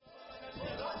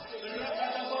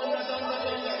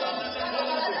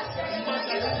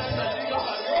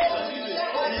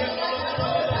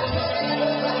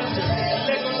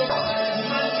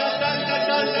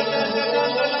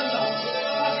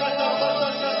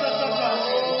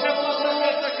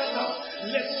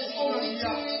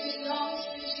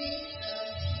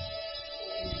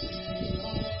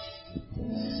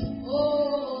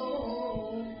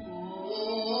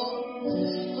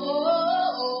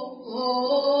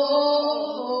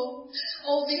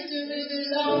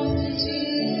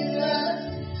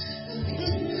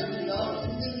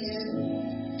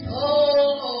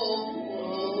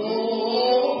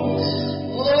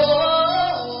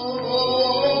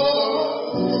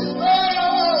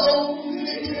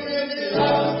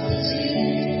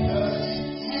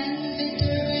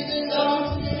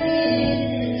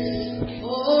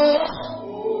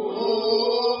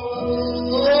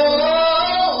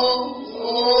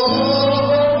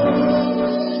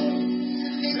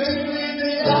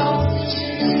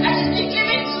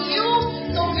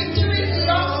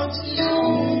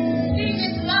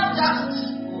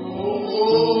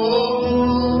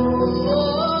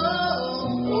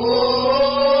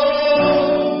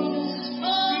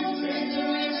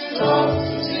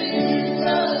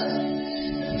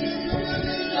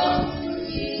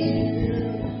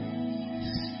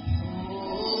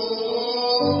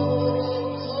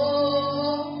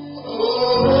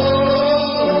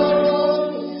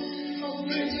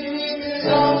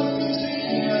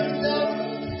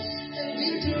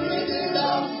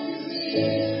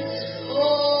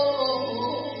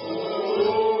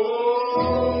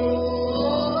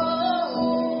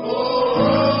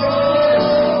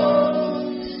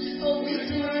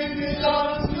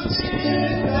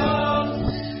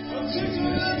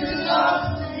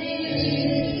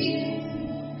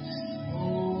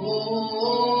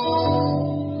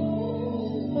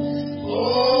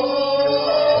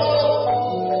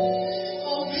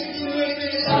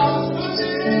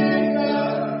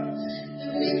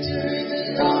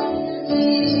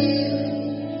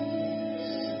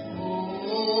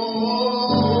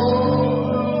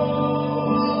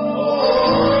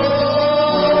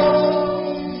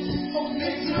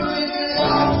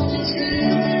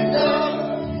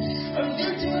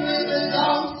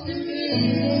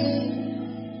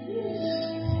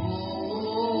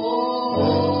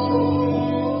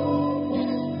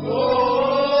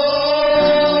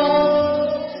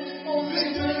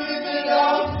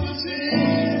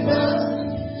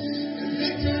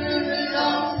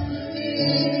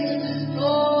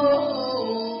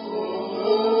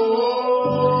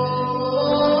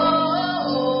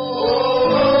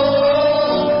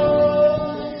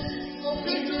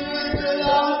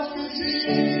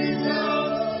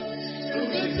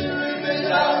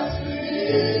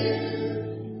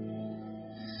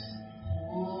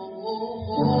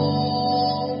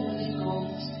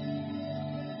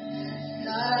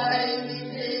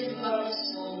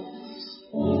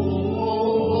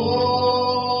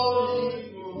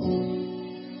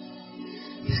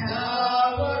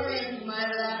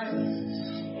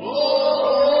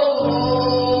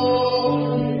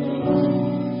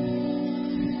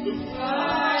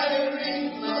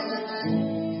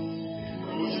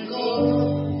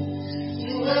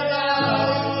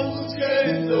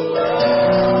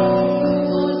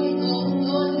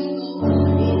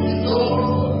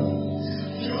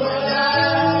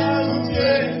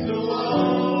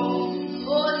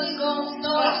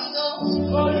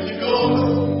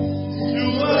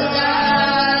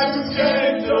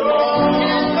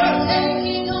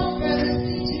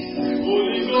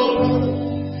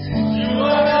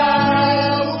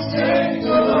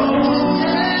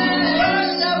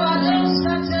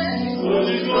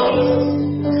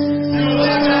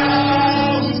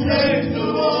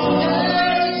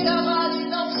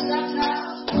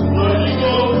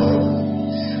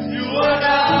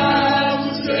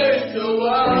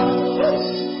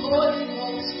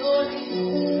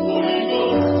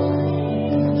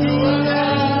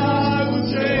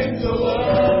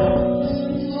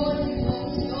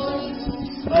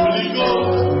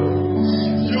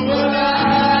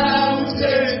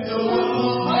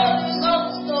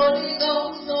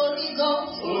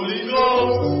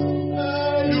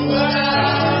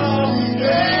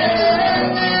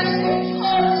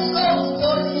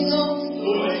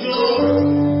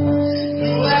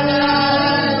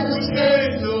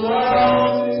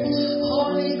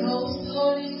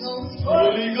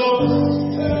Holy Ghost,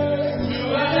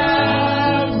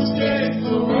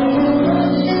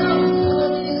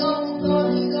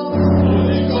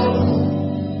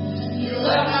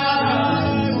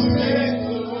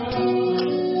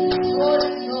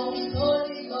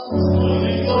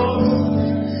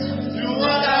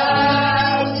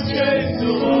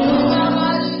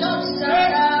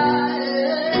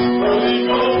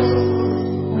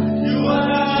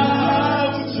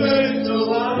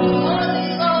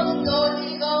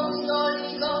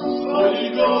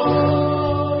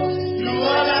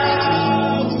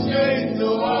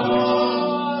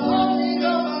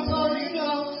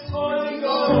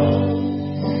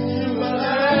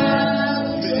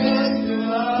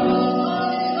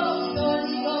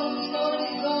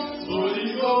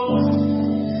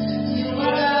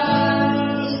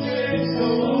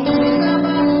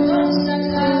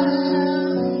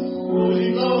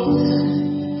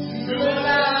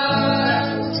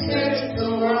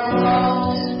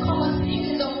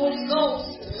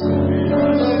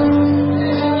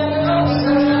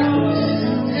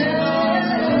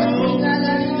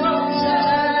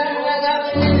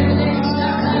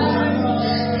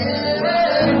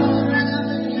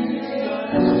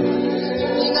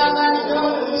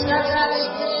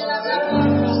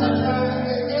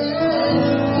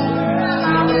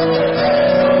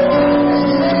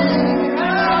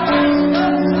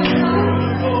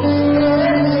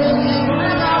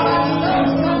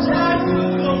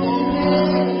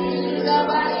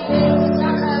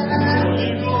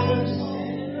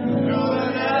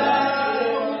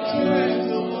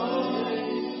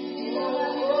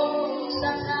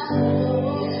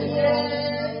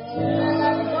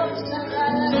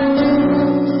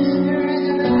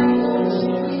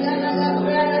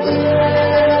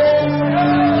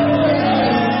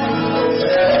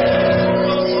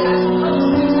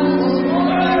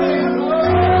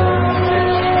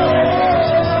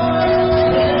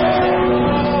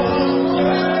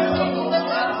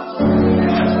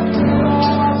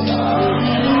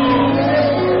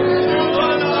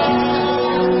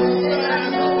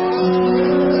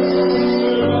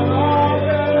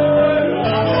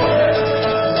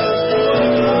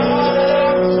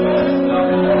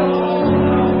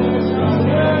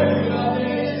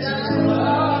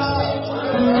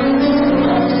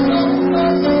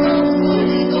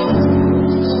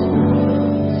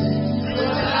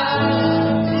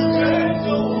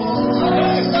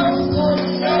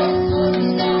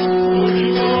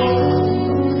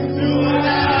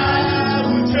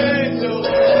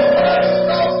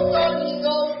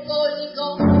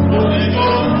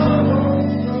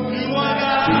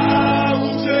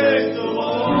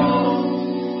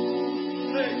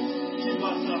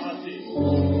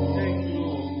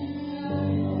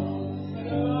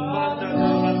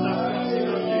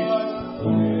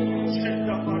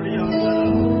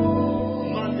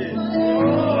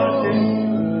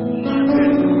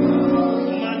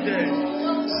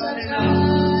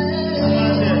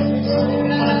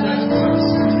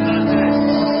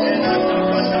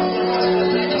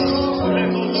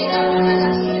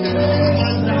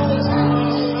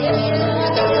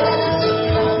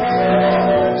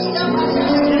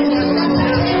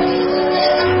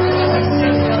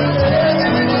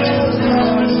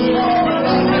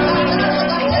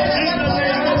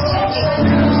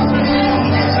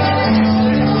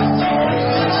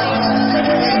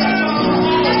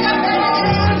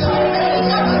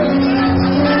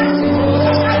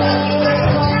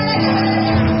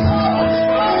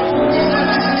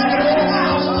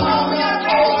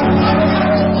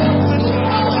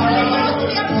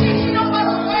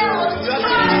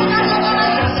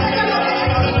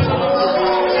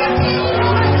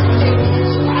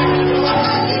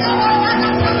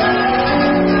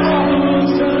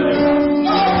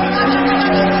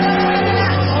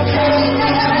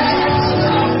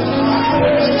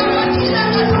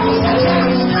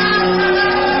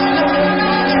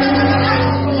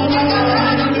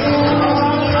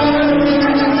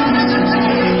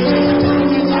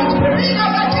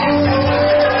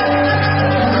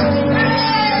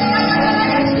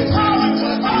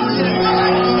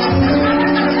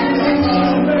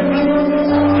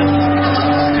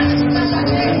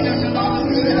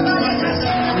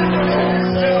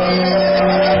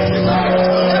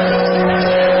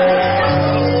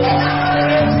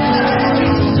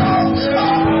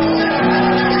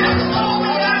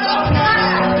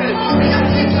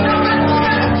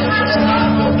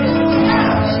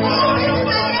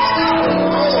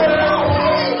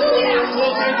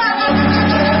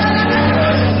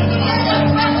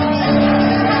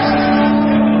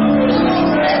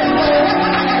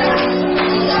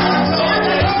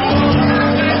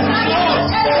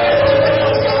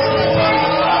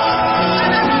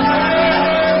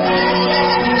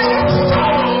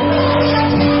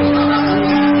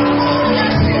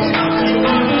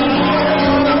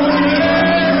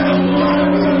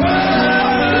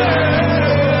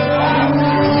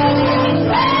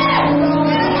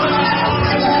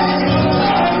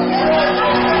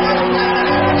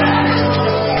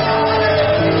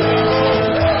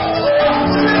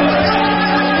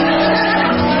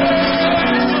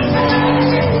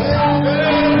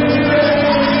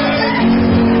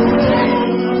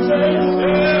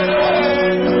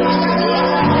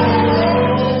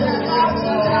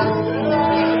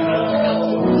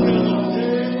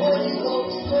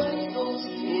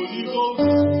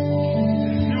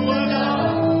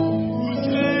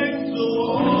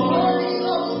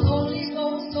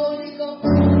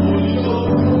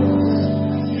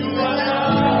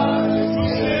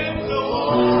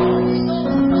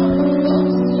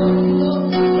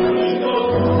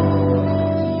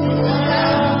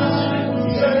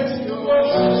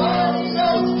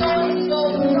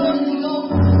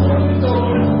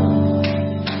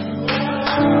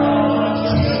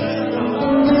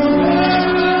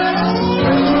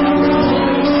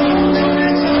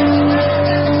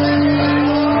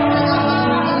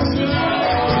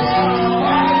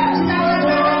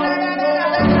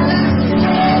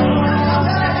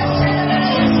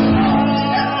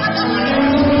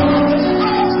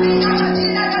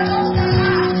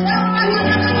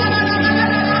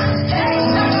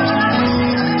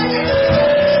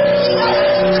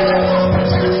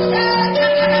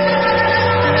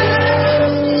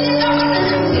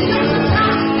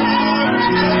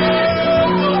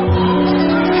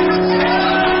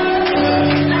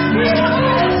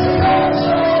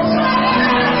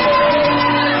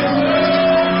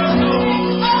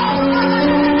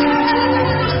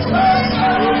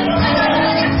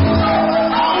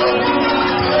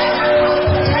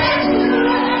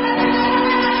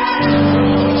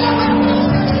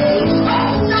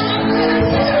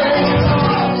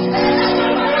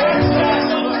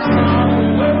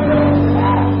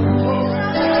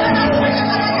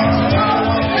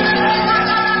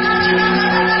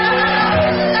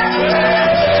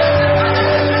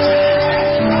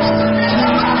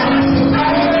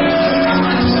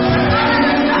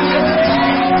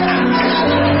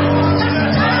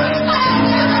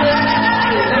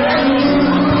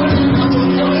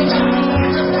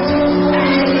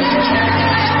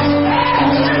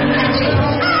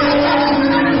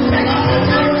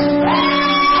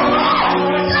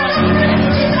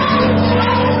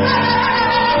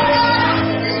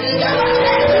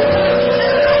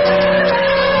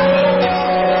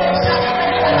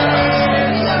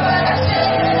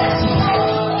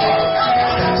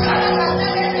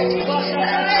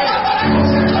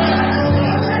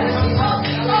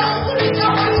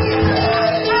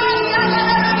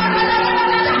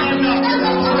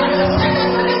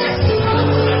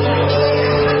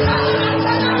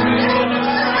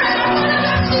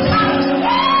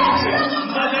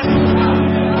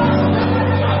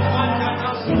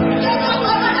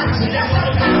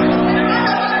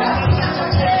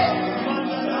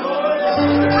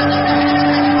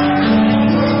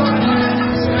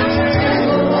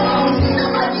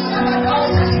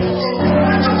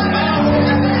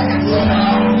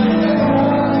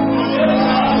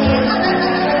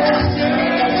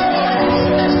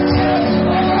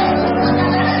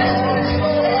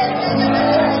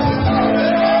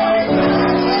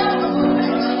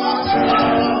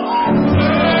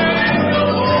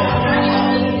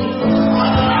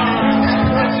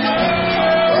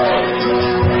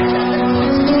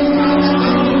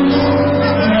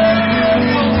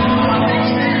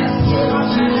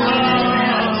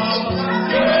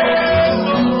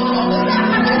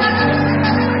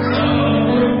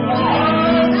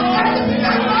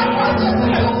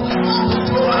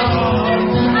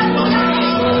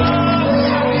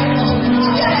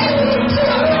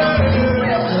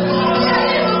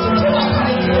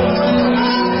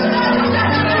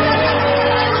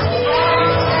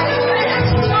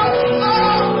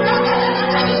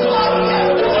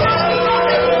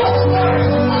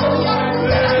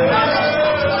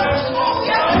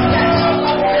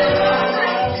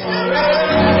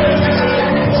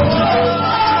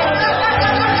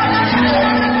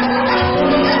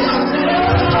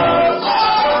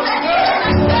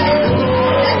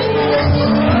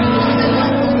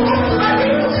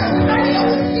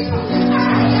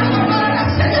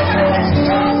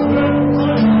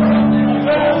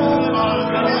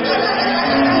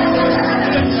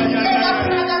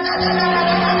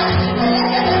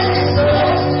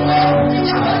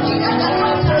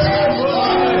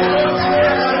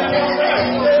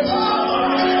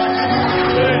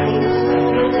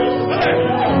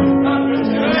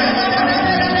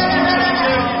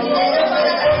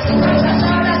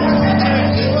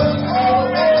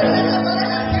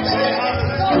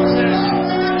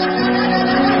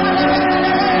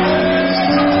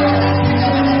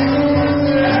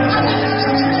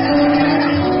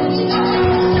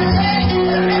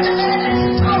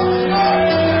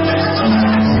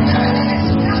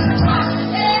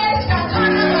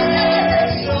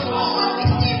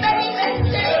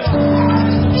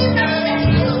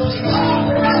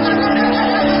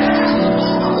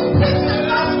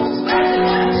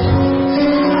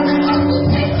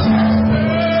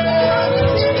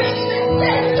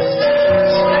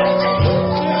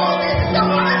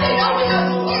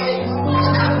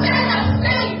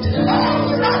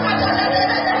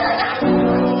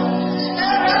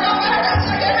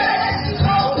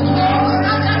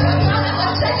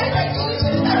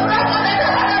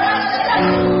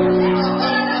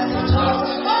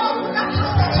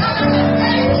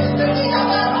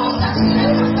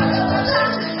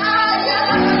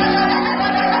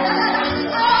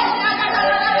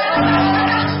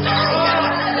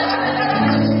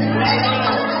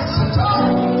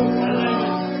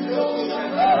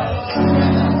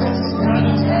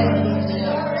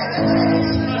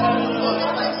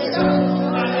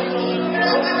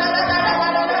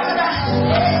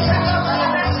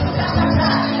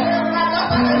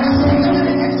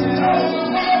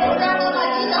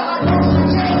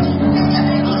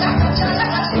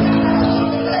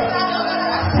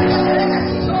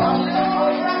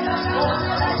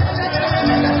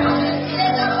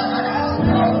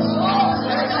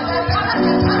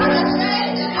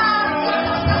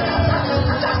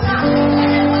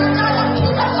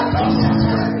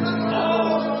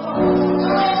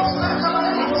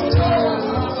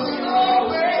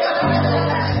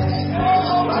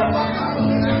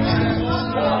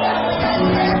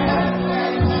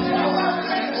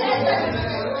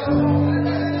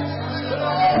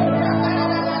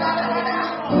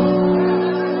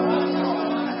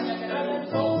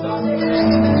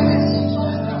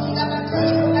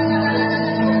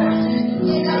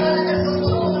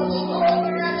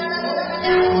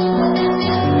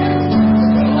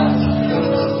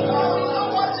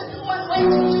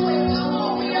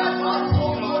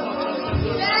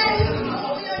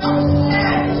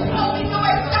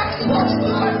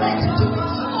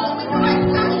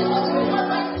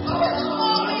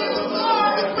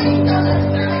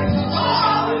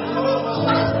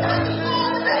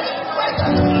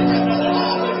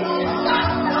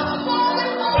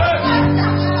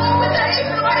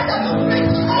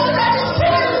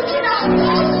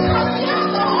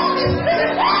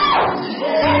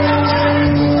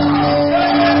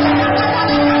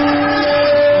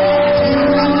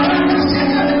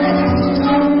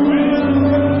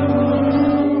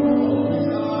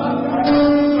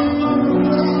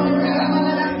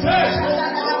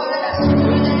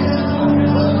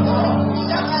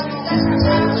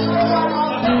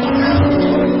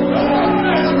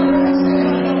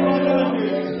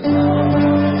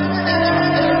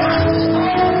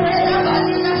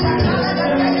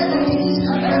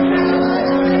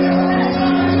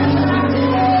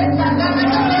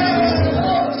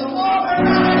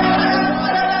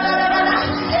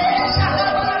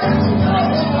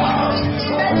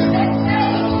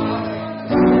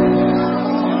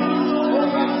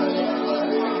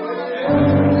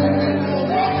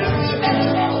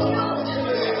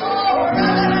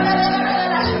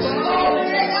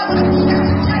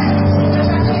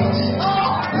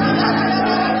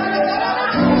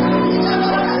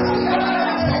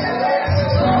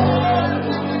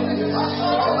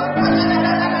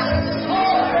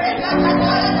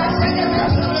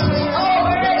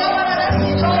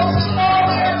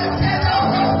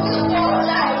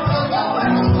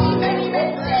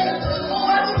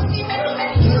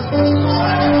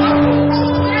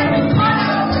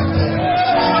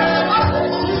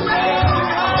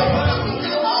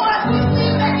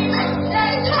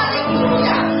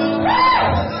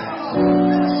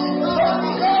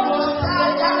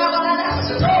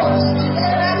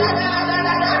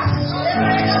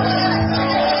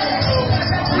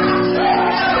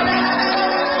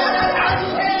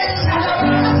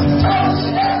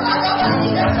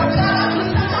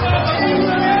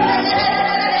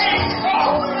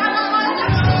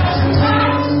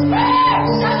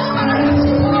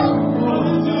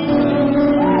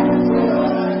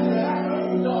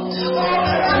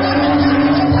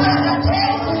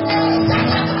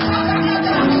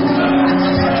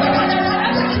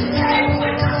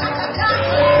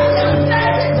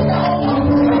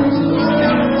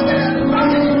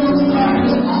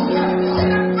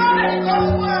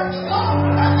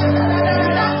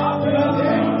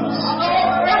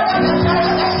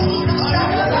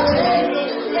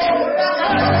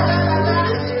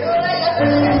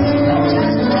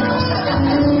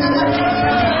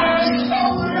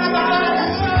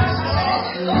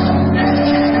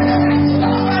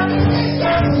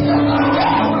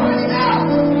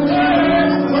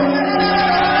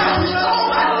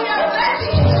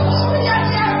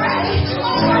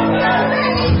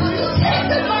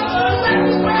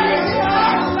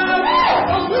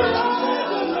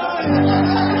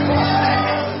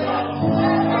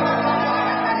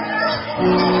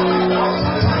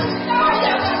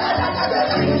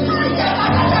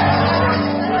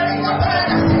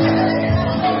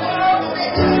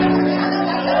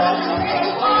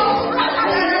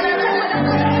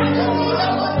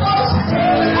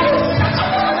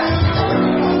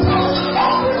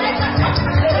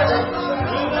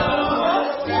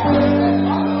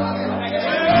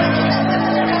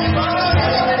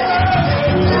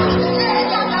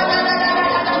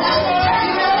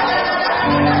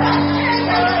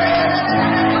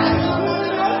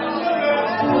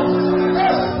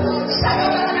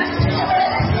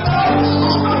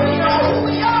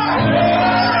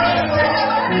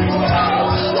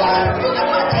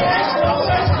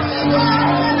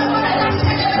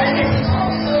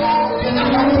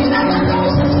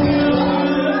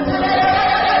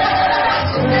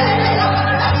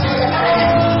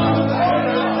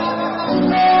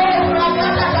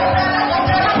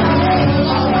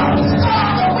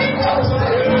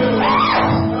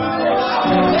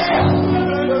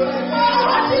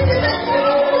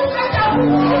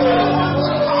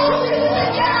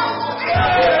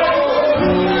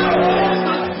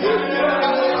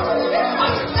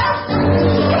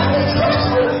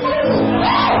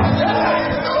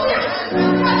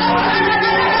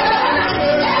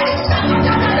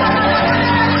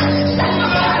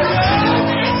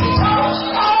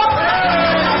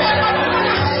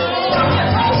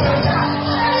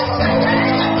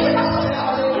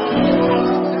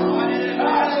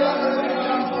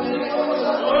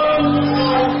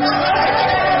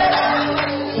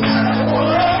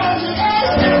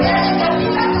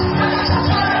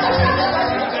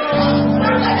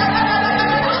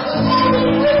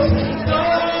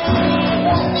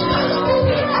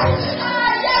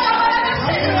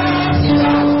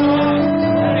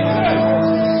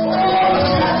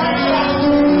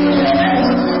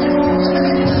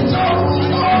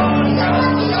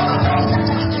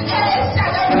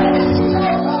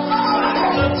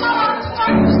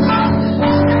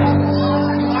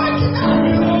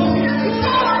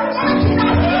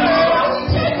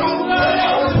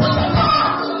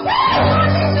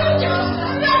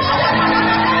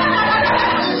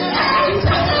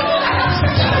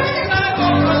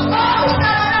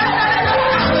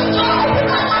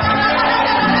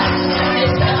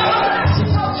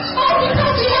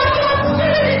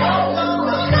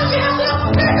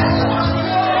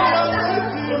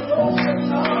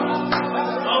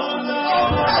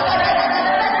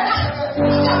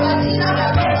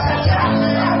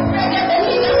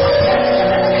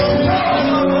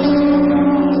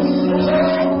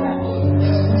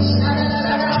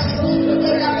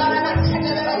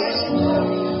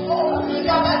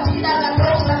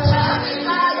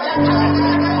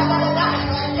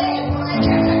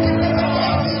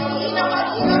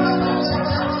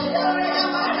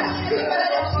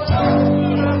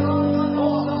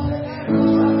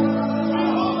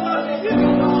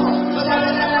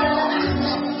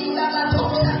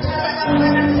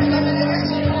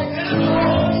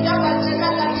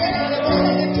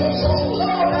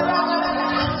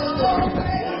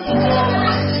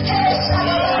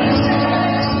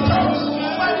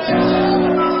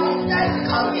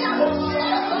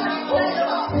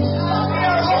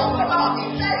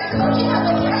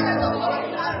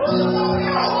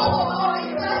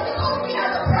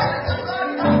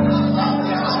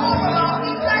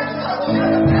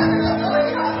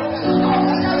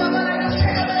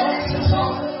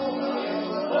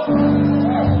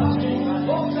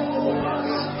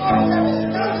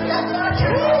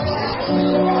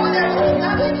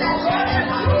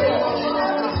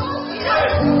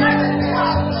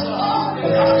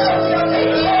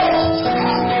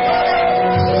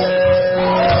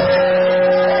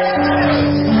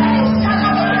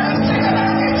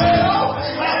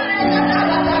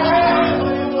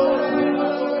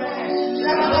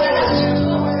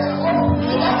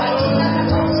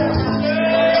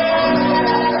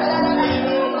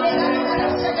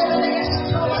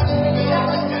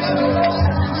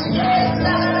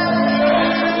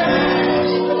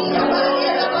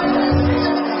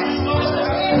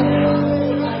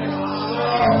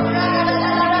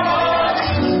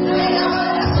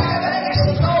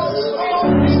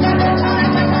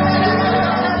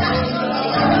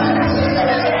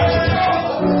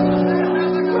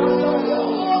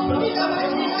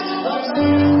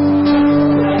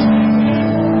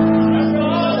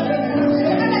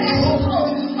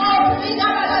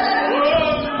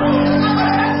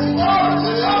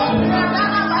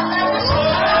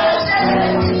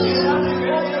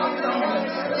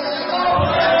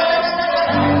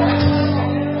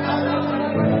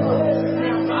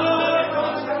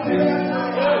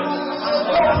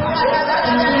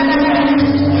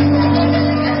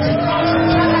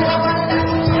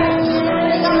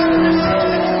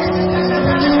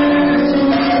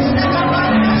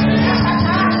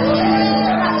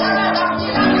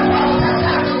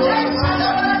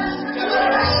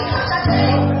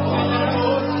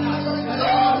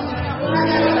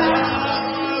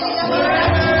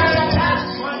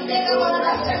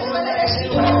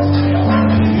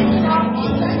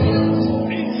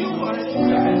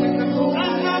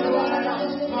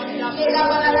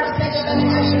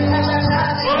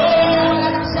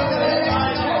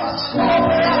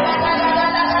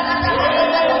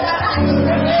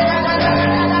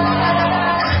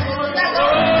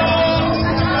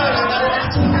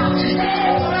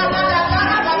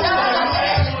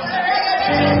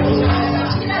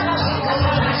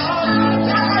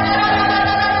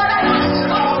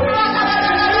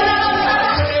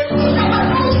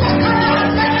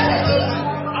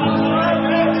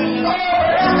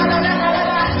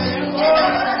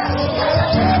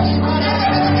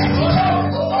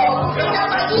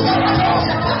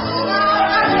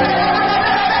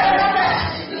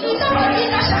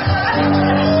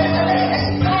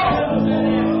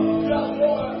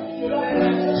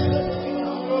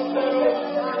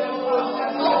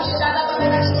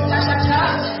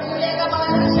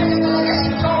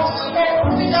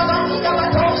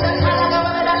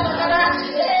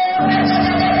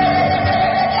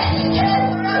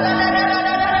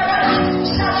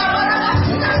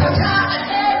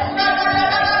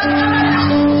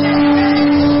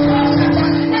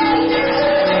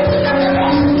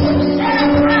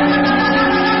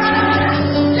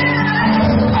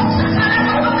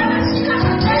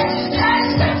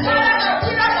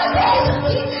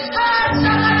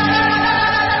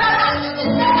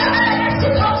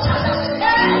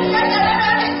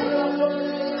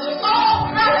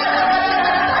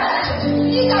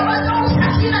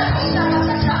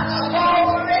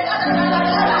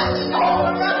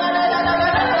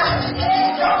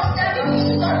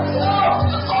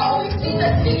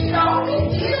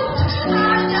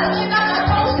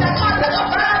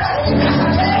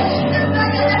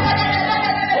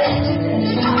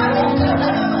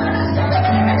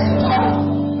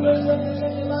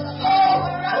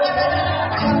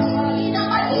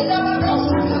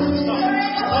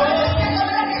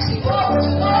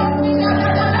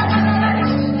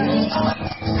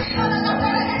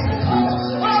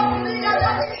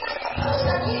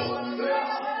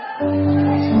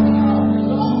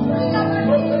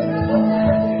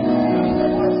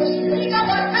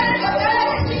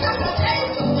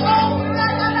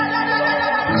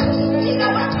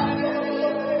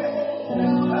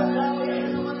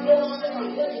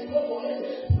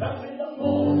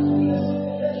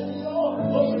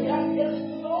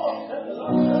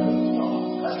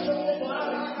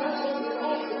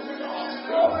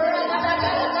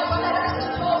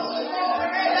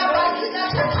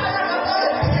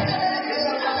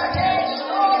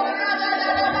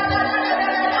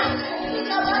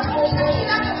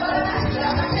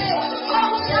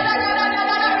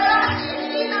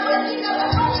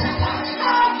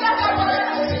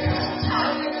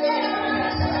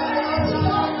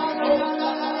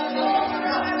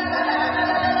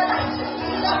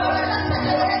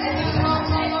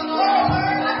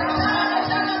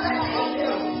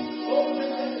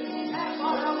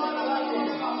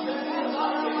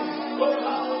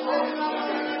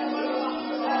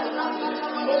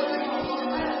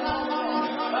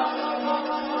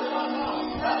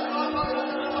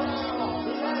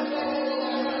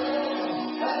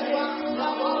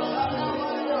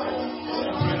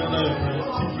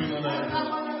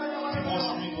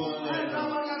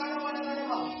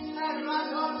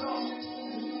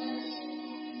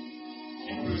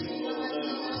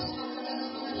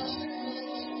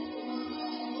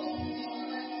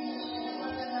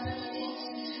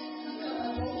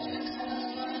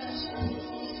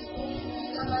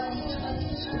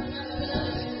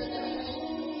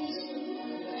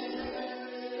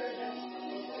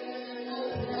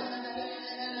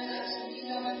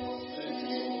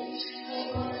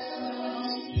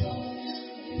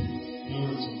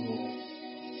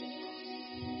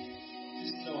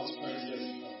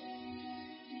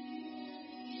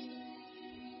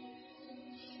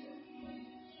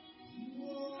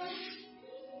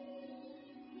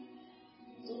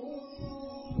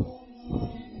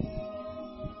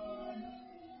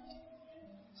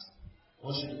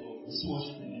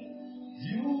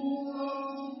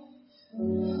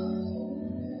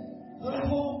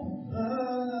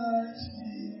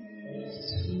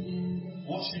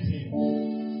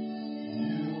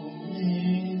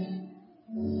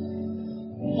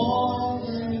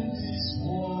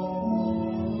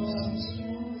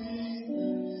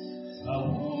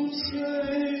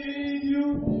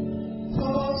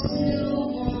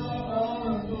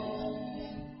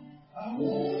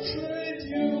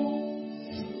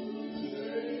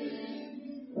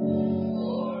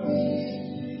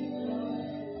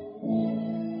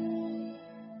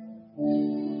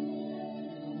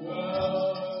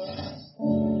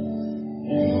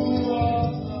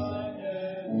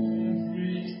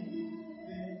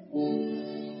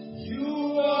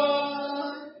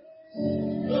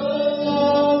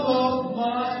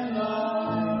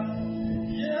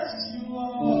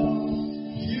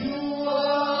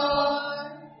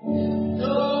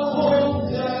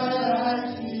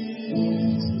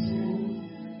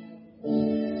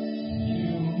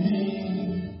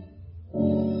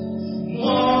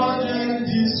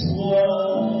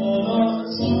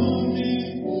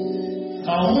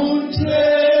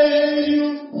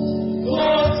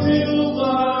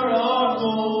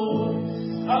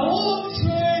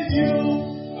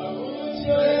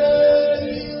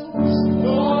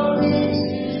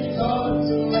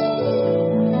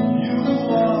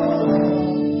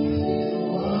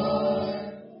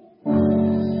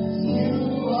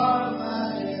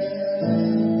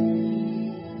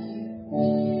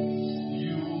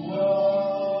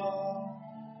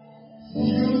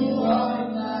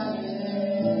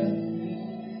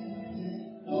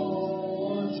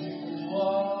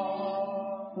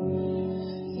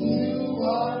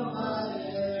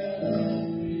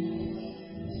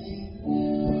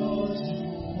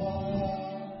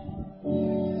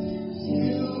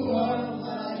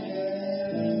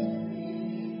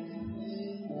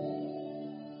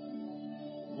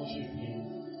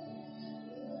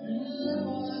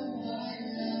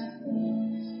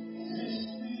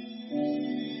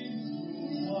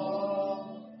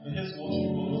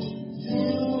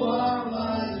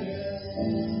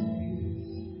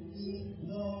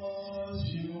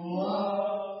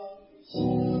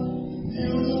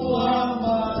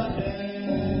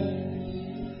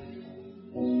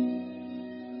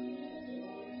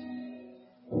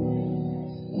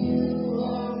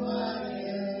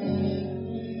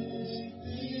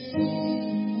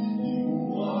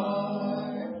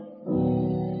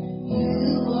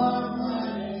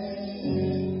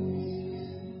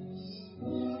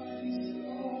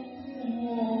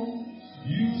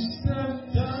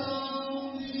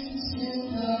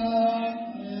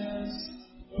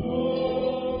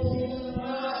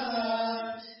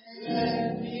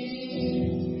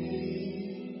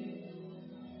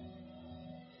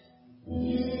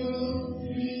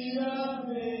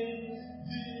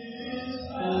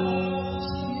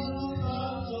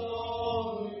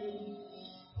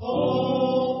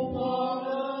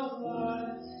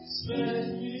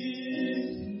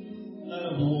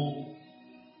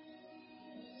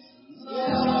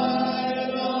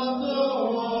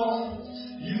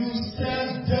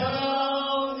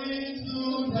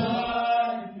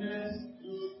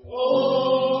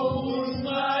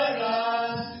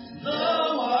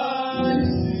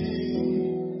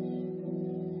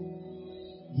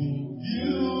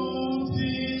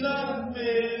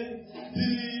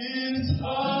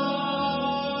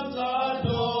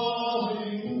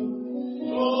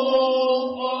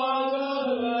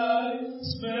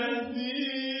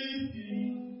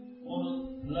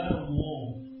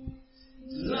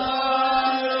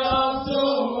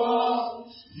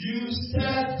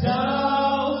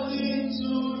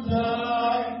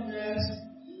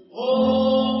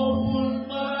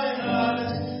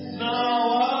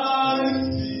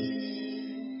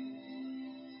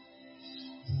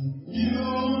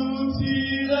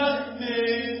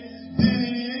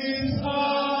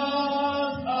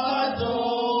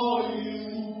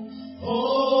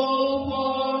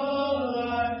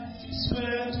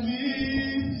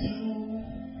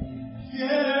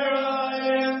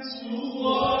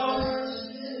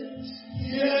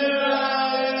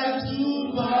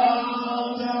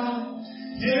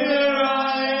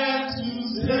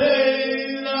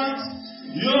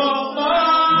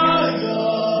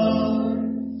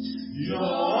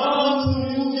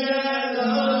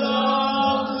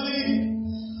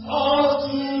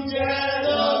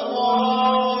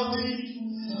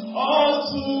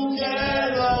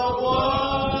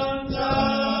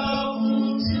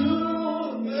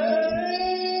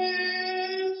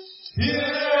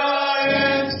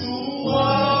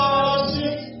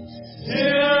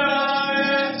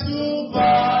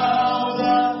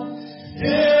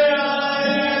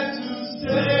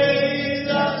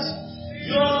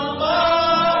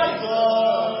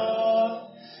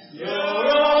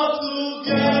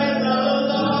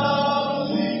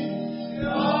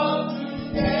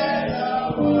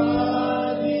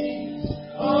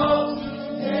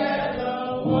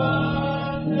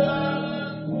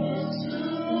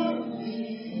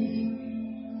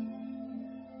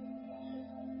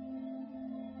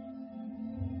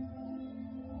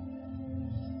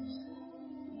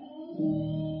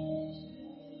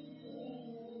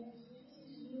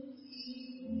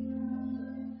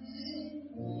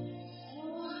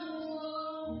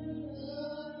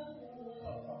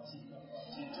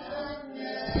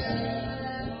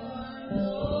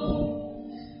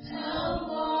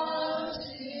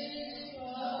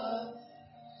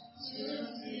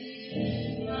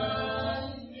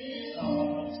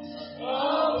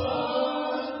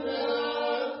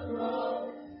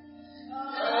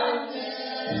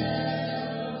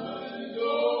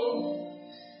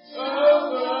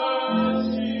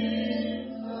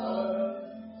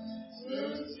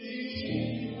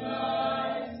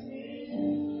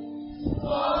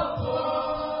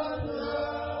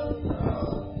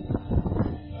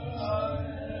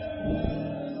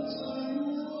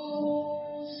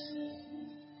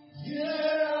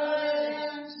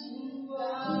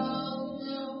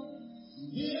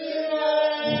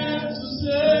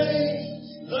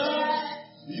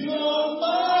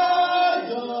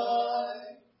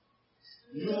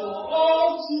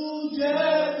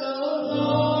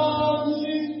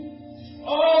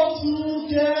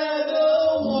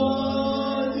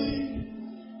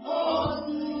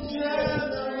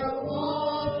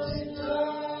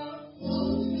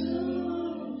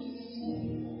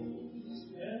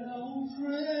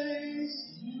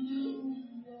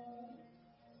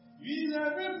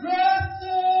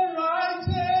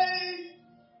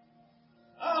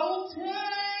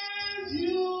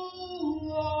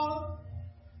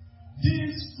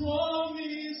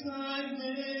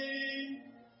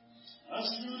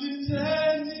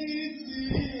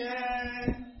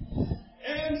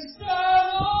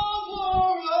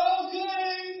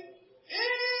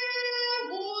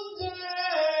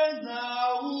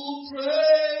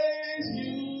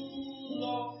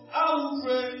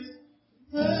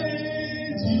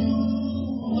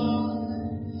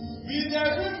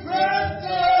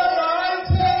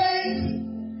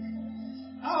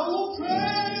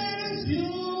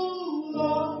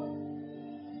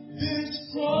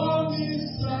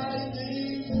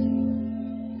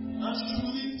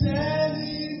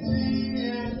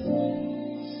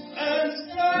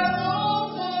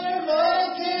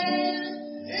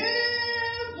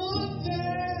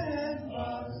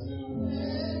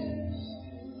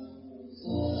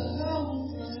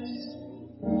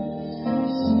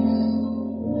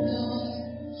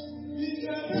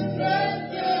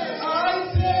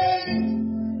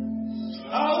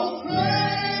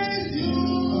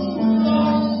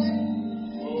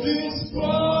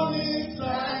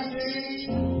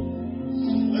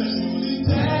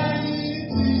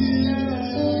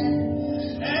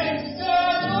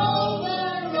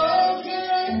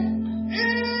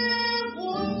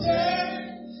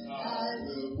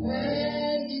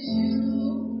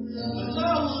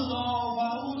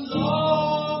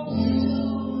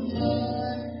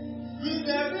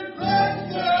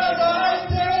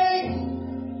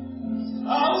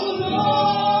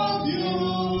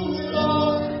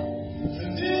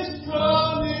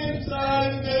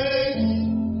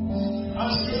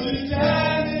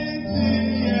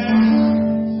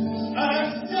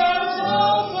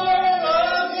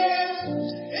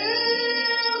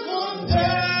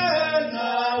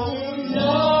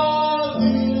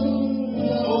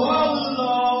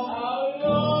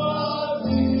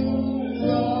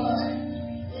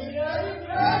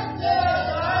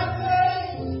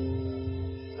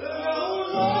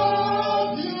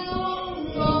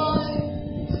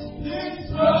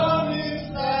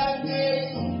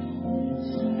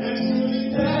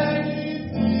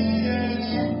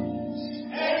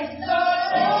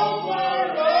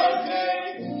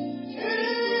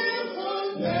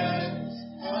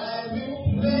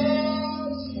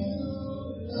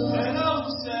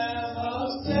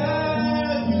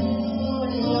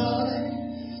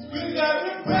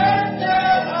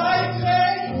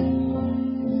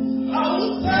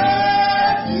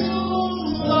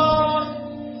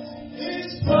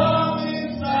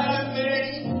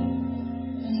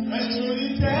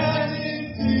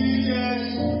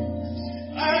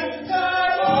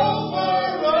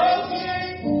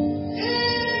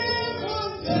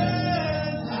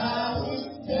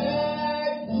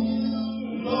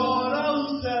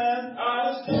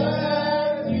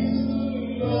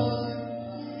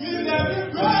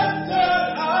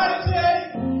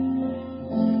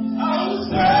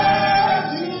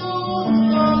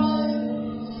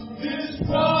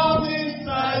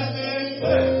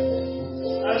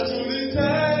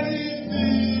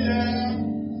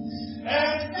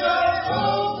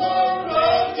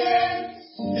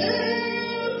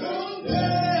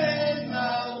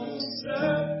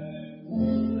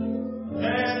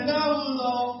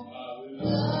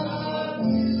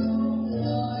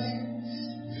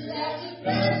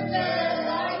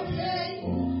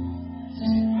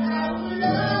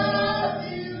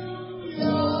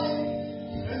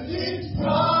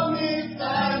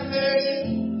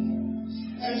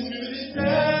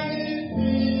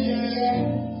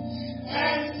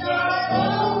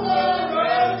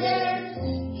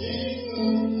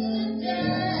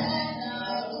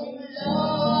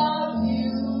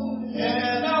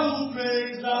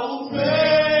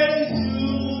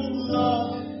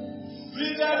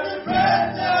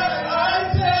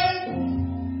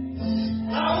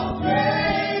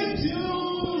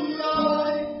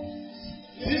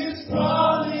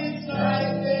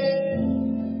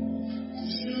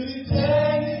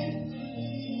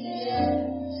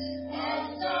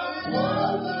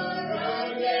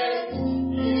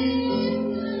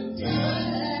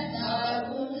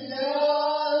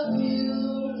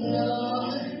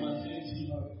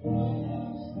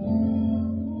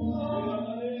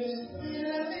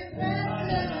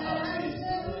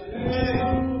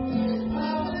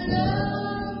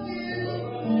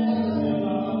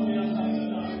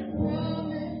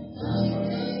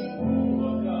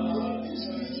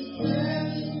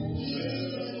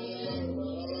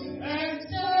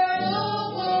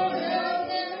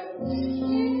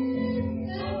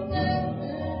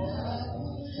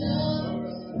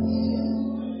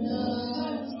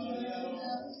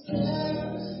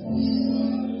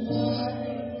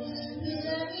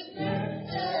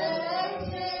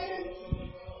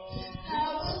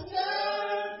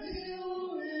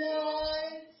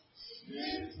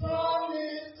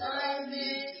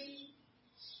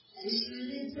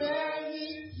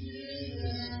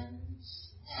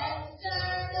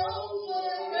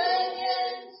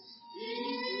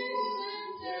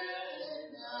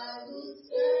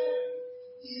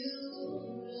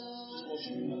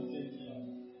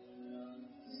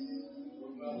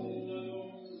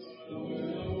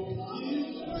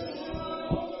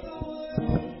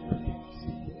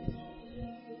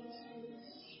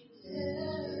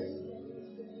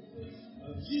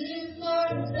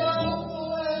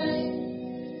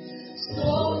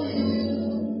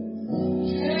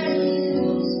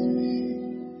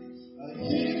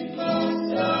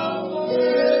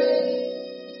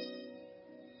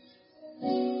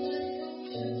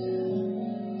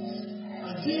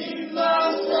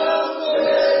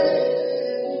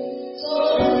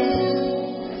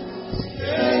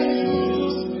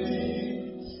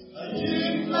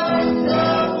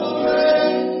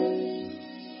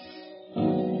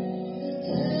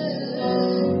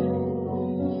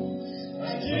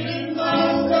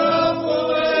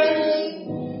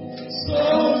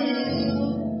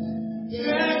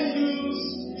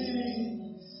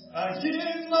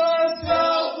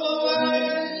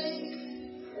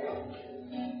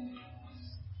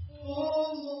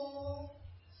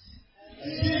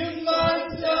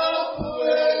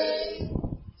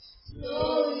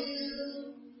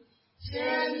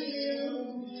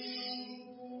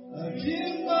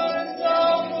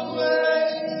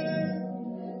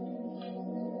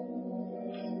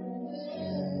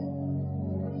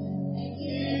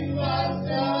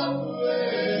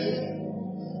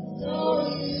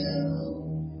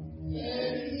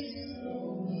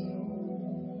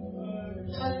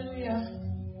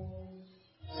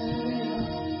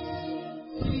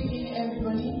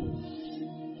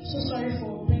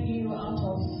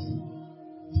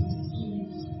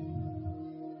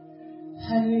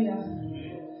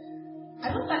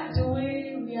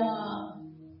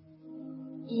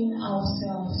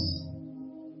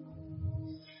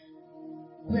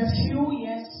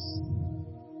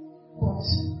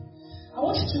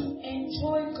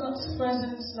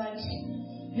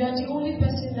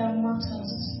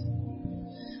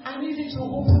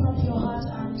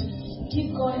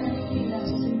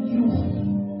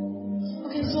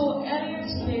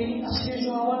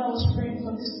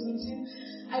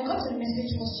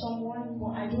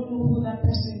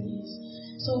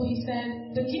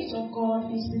 The gift of God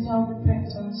is without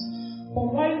repentance.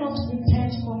 But why not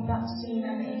repent from that sin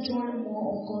and enjoy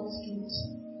more of God's gift?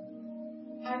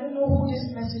 I don't know who this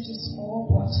message is for,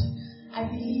 but I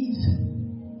believe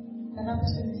that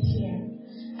person is here.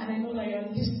 And I know that you're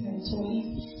listening. So if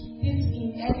this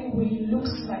in any way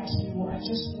looks like you, I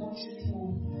just want you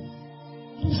to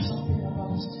do something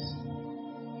about it.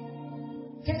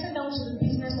 Getting down to the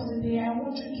business of the day, I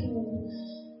want you to...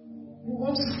 You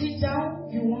want to sit down,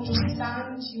 you want to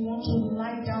stand, you want to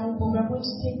lie down, but we're going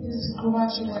to take this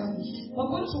gradually. We're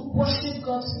going to worship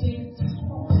God today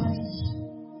properly.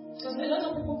 Because a lot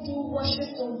of people do worship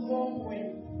the wrong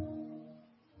way.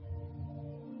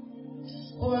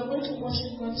 But we're going to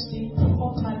worship God today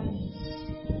properly.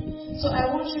 So I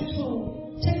want you to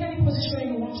take any position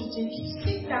you want to take.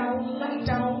 Sit down, lie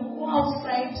down, go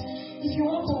outside. If you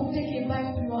want to take a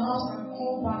bike to your house and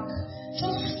come back,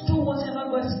 just do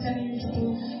whatever God is telling you to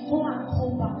do. Go and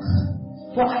come back.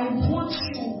 But I want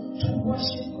you to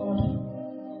worship God.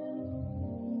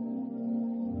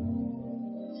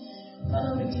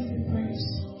 Father, we give you praise.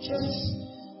 Just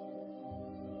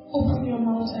open your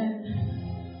mouth and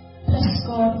bless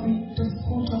God with the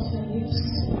fruit of your lips.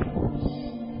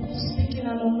 Speak in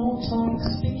an unknown tongue,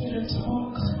 speak in the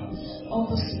tongue of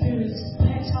the Spirit.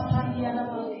 Make